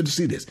want to get you to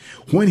see this.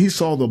 When he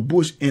saw the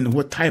bush and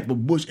what type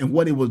of bush and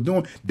what it was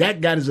doing, that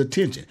got his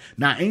attention.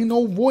 Now, ain't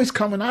no voice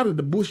coming out of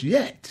the bush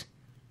yet.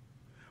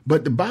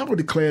 But the Bible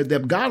declares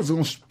that God is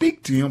going to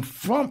speak to him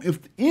from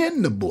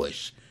in the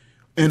bush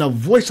in a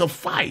voice of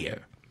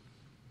fire.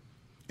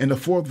 In the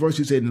 4th verse,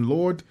 he said, and the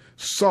Lord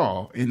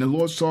saw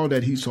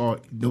that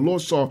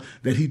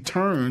he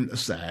turned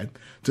aside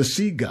to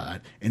see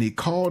God, and he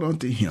called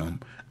unto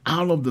him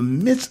out of the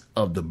midst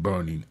of the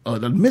burning, or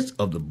the midst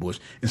of the bush,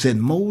 and said,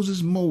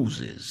 Moses,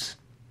 Moses.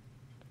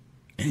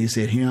 And he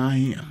said, here I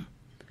am,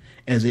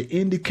 as an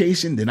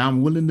indication that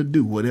I'm willing to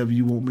do whatever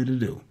you want me to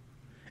do.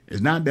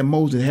 It's not that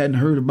Moses hadn't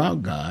heard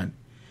about God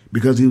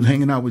because he was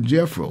hanging out with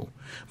Jethro.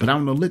 But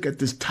I'm going to look at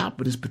this top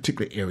of this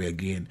particular area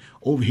again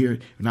over here,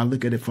 and I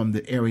look at it from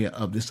the area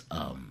of this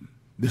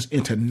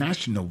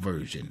international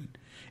version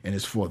in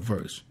its 4th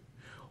verse.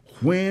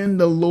 When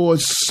the Lord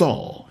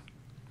saw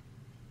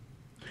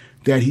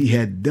that he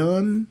had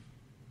gone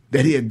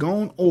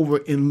over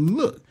and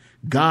looked,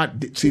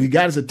 he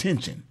got his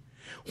attention.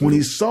 When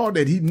he saw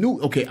that, he knew,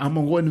 okay, I'm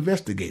going to go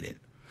investigate it.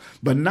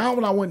 But now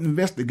when I went and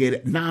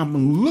investigated, now I'm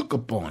going to look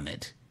upon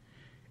it.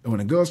 And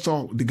when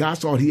the guy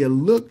saw he had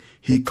looked,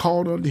 he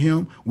called unto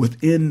him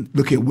within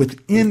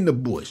the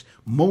bush,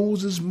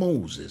 Moses,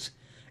 Moses.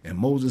 And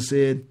Moses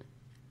said,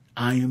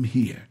 I am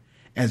here.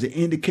 As an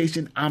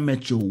indication, I'm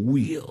at your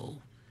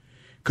will.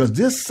 Because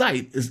this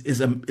sight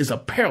is a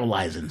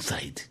paralyzing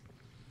sight.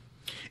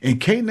 And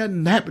can't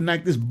nothing happen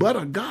like this but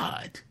a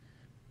God.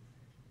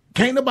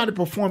 Can't nobody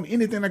perform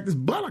anything like this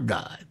but a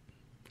God.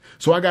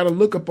 So I got to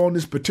look up on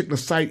this particular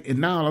site, and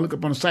now when I look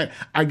up on the site,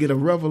 I get a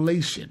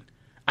revelation.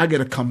 I get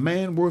a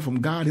command word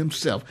from God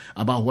himself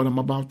about what I'm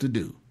about to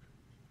do.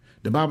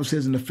 The Bible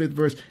says in the 5th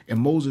verse, and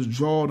Moses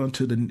drawed not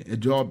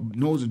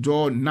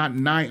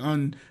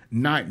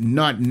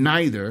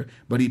neither,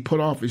 but he put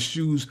off his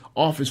shoes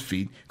off his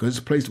feet, because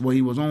this place where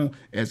he was on,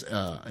 as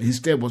his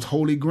step was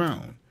holy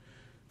ground,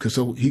 because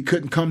so he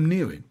couldn't come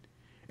near it.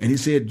 And he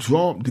said,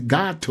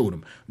 God told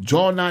him,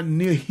 draw not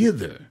near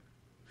hither,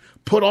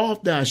 put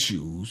off thy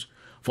shoes,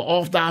 for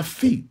off thy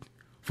feet.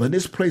 For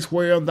this place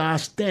whereon thou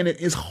standest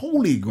is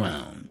holy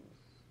ground.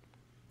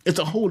 It's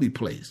a holy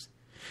place.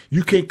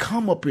 You can't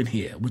come up in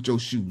here with your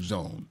shoes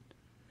on.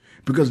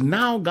 Because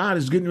now God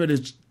is getting ready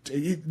to,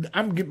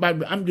 I'm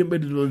getting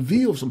ready to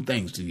reveal some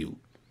things to you.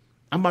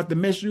 I'm about to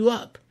mess you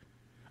up.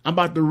 I'm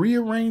about to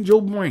rearrange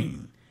your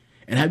brain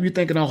and have you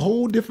thinking a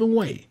whole different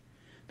way.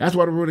 That's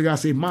why the word of God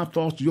says, my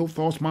thoughts, your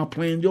thoughts, my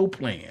plan, your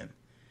plan.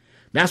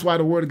 That's why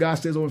the word of God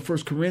says over in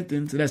 1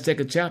 Corinthians, in that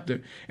 2nd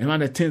chapter, and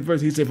on that 10th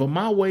verse, he said, for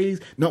my ways,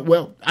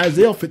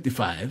 Isaiah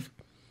 55,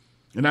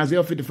 and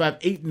Isaiah 55,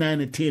 8, 9,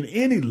 and 10,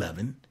 and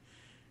 11,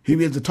 he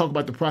begins to talk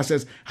about the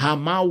process, how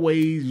my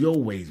ways, your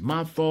ways,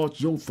 my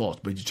thoughts, your thoughts.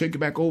 But you take it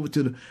back over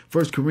to the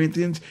 1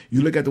 Corinthians,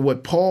 you look at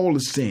what Paul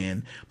is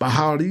saying about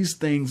how these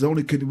things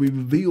only could be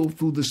revealed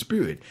through the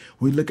Spirit.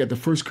 We look at the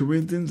 1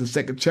 Corinthians,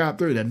 the 2nd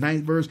chapter, the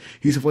 9th verse,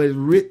 he said, for it is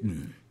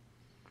written,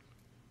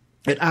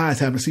 that eyes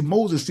have not seen.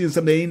 Moses seeing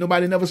something that ain't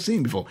nobody never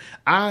seen before.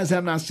 Eyes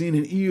have not seen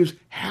and ears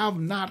have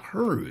not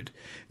heard.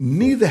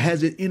 Neither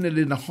has it entered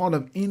in the heart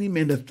of any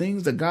man the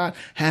things that God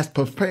has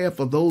prepared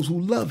for those who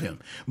love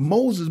him.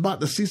 Moses is about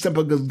to see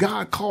something because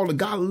God called him.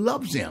 God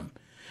loves him.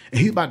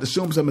 And he's about to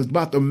show him something that's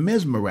about to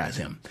mesmerize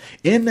him.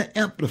 In the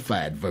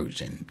Amplified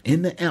version,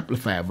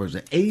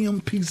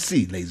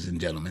 AMPC, ladies and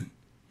gentlemen,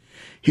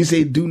 he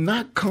said, do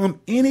not come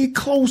any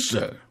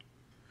closer.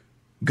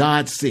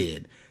 God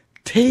said,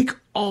 take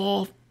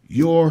off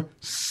your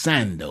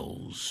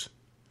sandals,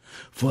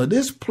 for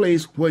this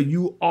place where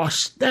you are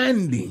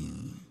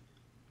standing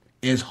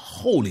is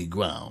holy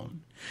ground.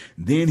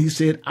 Then he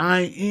said, I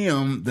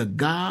am the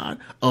God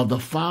of the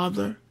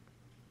Father,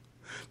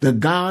 the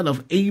God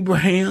of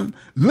Abraham.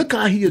 Look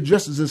how he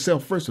addresses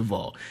himself first of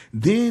all.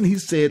 Then he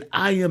said,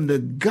 I am the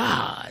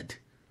God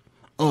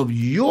of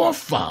your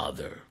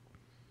father,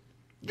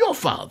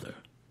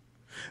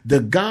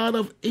 the God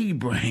of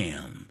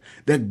Abraham,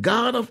 the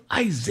God of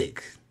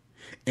Isaac,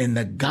 and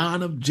the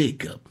God of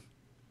Jacob.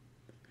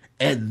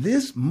 At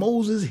this,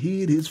 Moses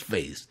hid his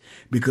face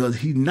because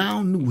he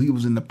now knew he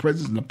was in the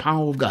presence and the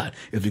power of God.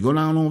 If you go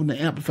down over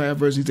the Amplified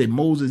verse, he said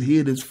Moses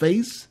hid his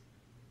face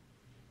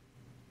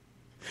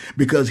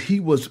because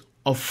he was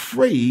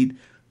afraid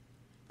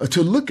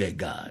to look at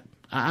God.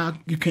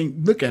 You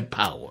can't look at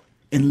power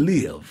and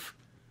live.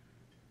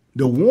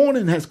 The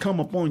warning has come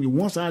upon you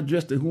once I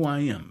address to who I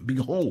am.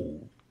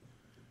 Behold,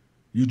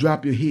 you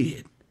drop your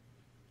head.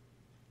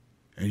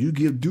 And you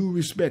give due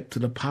respect to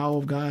the power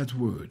of God's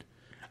word.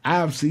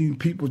 I've seen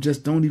people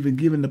just don't even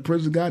give in the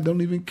presence of God,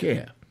 don't even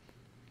care.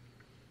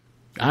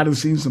 I've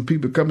seen some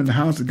people come in the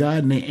house of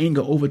God and their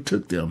anger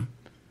overtook them.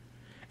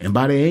 And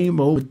by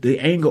their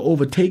anger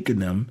overtaking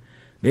them,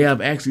 they have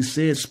actually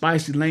said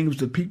spicy language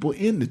to people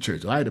in the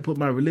church. So I had to put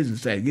my religion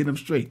aside, get them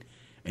straight.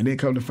 And then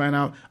come to find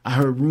out, I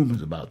heard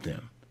rumors about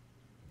them.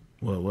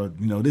 Well,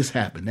 this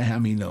happened. That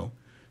had me know.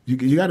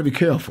 You got to be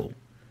careful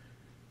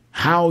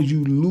how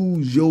you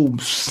lose your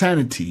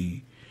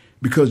sanity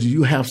because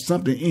you have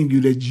something in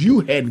you that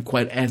you hadn't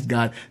quite asked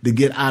God to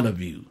get out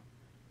of you.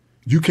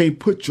 You can't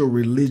put your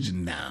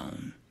religion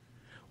down.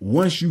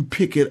 Once you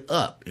pick it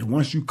up and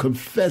once you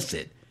confess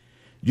it,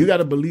 you got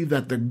to believe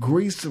that the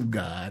grace of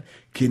God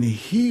can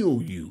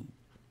heal you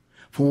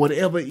from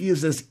whatever it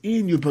is that's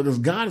in you, because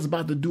God is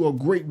about to do a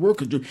great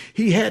work of you.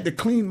 He had to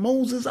clean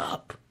Moses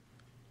up.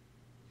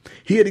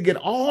 He had to get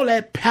all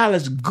that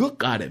palace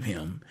gook out of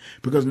him,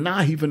 because now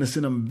he's going to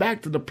send him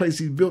back to the place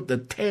he built to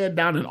tear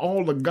down, and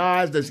all the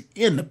gods that's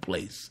in the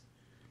place,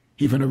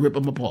 he's going to rip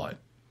them apart.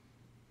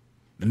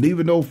 And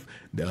even though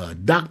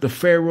Dr.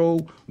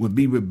 Pharaoh would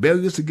be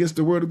rebellious against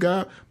the word of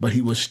God, but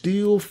he will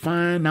still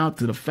find out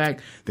to the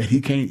fact that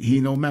he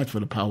ain't no match for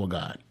the power of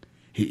God.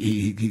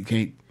 He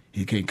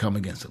can't come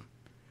against him.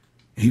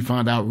 He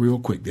found out real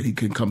quick that he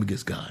couldn't come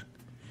against God.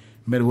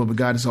 Matter what, with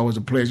God, it's always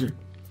a pleasure.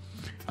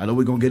 I know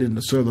we're going to get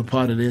into the further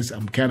part of this.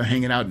 I'm kind of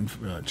hanging out in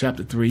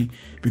chapter 3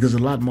 because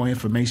there's a lot more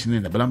information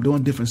in it. But I'm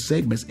doing different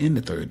segments in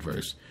the third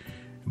verse.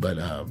 But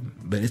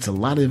it's a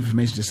lot of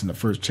information just in the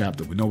first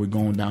chapter. We know we're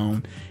going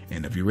down.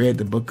 And if you read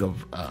the book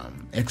of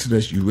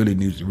Exodus, you really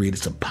need to read it.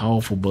 It's a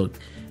powerful book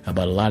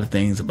about a lot of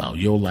things about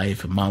your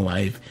life and my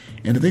life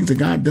and the things that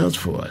God does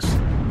for us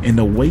and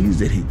the ways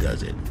that he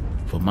does it.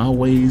 For my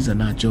ways are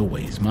not your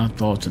ways. My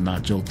thoughts are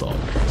not your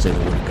thoughts, say the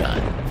word of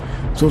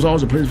God. So it's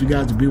always a pleasure for you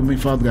guys to be with me.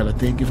 Father God, I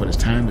thank you for this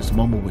time, this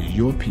moment with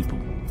your people.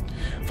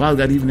 Father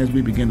God, even as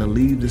we begin to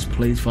leave this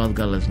place, Father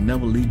God, let's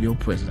never leave your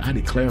presence. I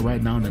declare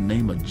right now in the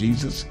name of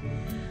Jesus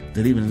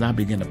that even as I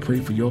begin to pray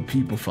for your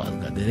people, Father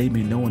God, that they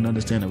may know and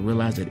understand and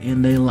realize that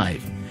in their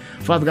life,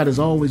 Father God, there's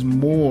always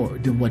more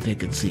than what they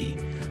can see.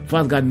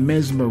 Father God,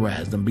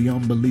 mesmerize them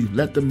beyond belief.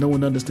 Let them know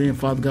and understand,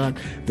 Father God,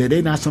 that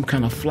they're not some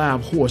kind of fly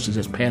of horses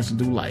that's passing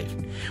through life.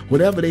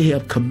 Whatever they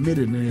have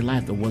committed in their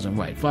life that wasn't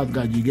right, Father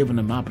God, you're giving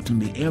them an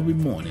opportunity every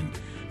morning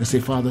to say,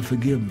 Father,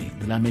 forgive me,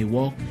 that I may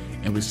walk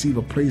and receive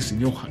a place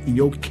in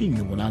your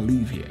kingdom when I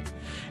leave here.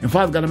 And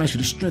Father God, I'm asking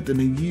you to strengthen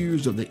the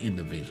years of the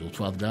individuals,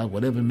 Father God,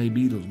 whatever it may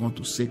be, those going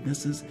through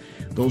sicknesses,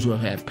 those who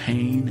have had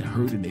pain and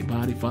hurt in their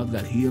body, Father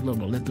God, heal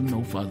them and let them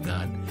know, Father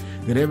God,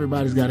 that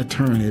everybody's got a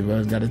turn,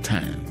 everybody's got a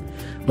time.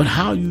 But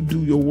how you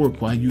do your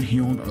work while you're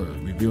here on earth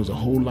reveals a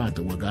whole lot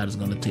to where God is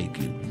going to take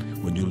you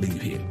when you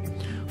leave here.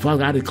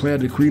 Father, I declare,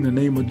 decree in the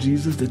name of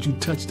Jesus that you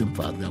touch them,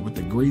 Father God, with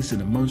the grace and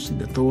the mercy,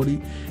 the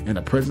authority, and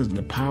the presence and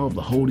the power of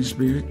the Holy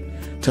Spirit.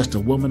 Touch the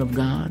woman of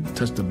God,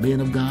 touch the men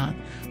of God,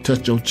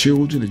 touch your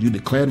children, as you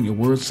declared in your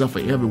word, suffer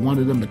every one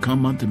of them to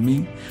come unto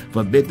me.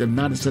 Forbid them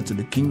not as such in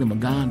the kingdom of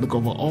God. Look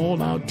over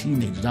all our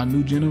teenagers, our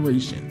new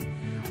generation.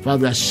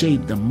 Father, I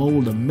shape them,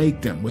 mold them,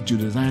 make them what you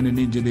designed and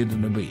engineered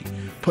them to be.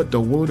 Put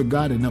the word of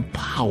God in them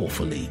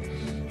powerfully,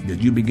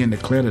 that you begin to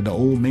declare that the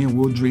old man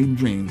will dream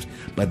dreams,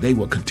 but they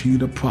will continue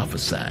to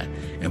prophesy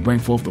and bring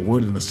forth the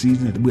word in the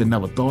season that we had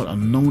never thought,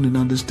 unknown, and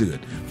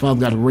understood.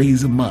 Father God,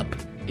 raise them up.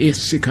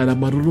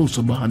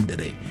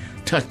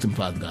 Touch them,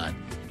 Father God.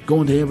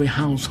 Go into every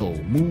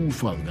household. Move,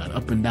 Father God,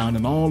 up and down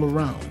and all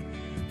around.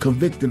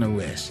 Convict and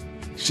arrest.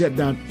 Shut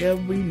down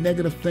every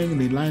negative thing in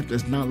their life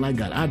that's not like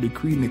God. I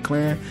decree and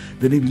declare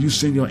that even you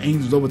send your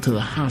angels over to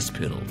the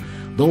hospital,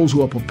 those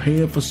who are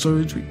prepared for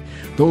surgery,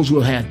 those who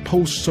have had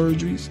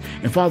post-surgeries.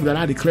 And Father God,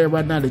 I declare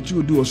right now that you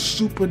will do a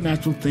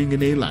supernatural thing in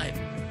their life.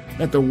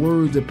 Let the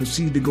words that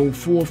proceed to go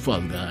forth,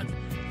 Father God,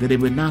 that they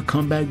will not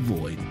come back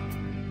void,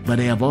 but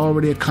they have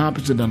already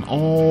accomplished and done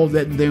all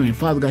that they're in.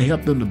 Father God,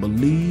 help them to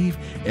believe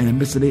in the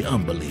midst of their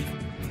unbelief.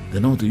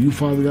 Then unto you,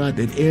 Father God,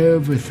 that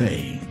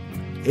everything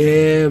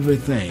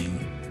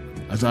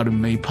has already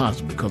been made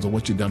possible because of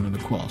what you've done on the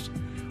cross.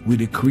 We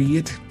decree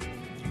it,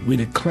 we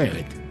declare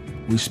it,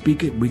 we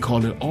speak it, we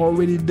call it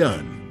already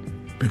done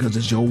because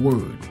it's your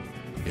word.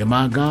 Am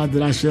I God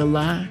that I shall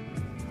lie?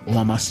 Or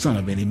am I son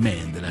of any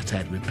man that I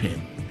shall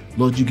repent?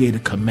 Lord, you gave the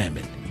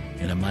commandment.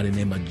 In the mighty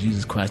name of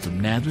Jesus Christ of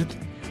Nazareth,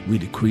 we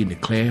decree and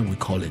declare and we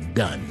call it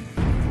done.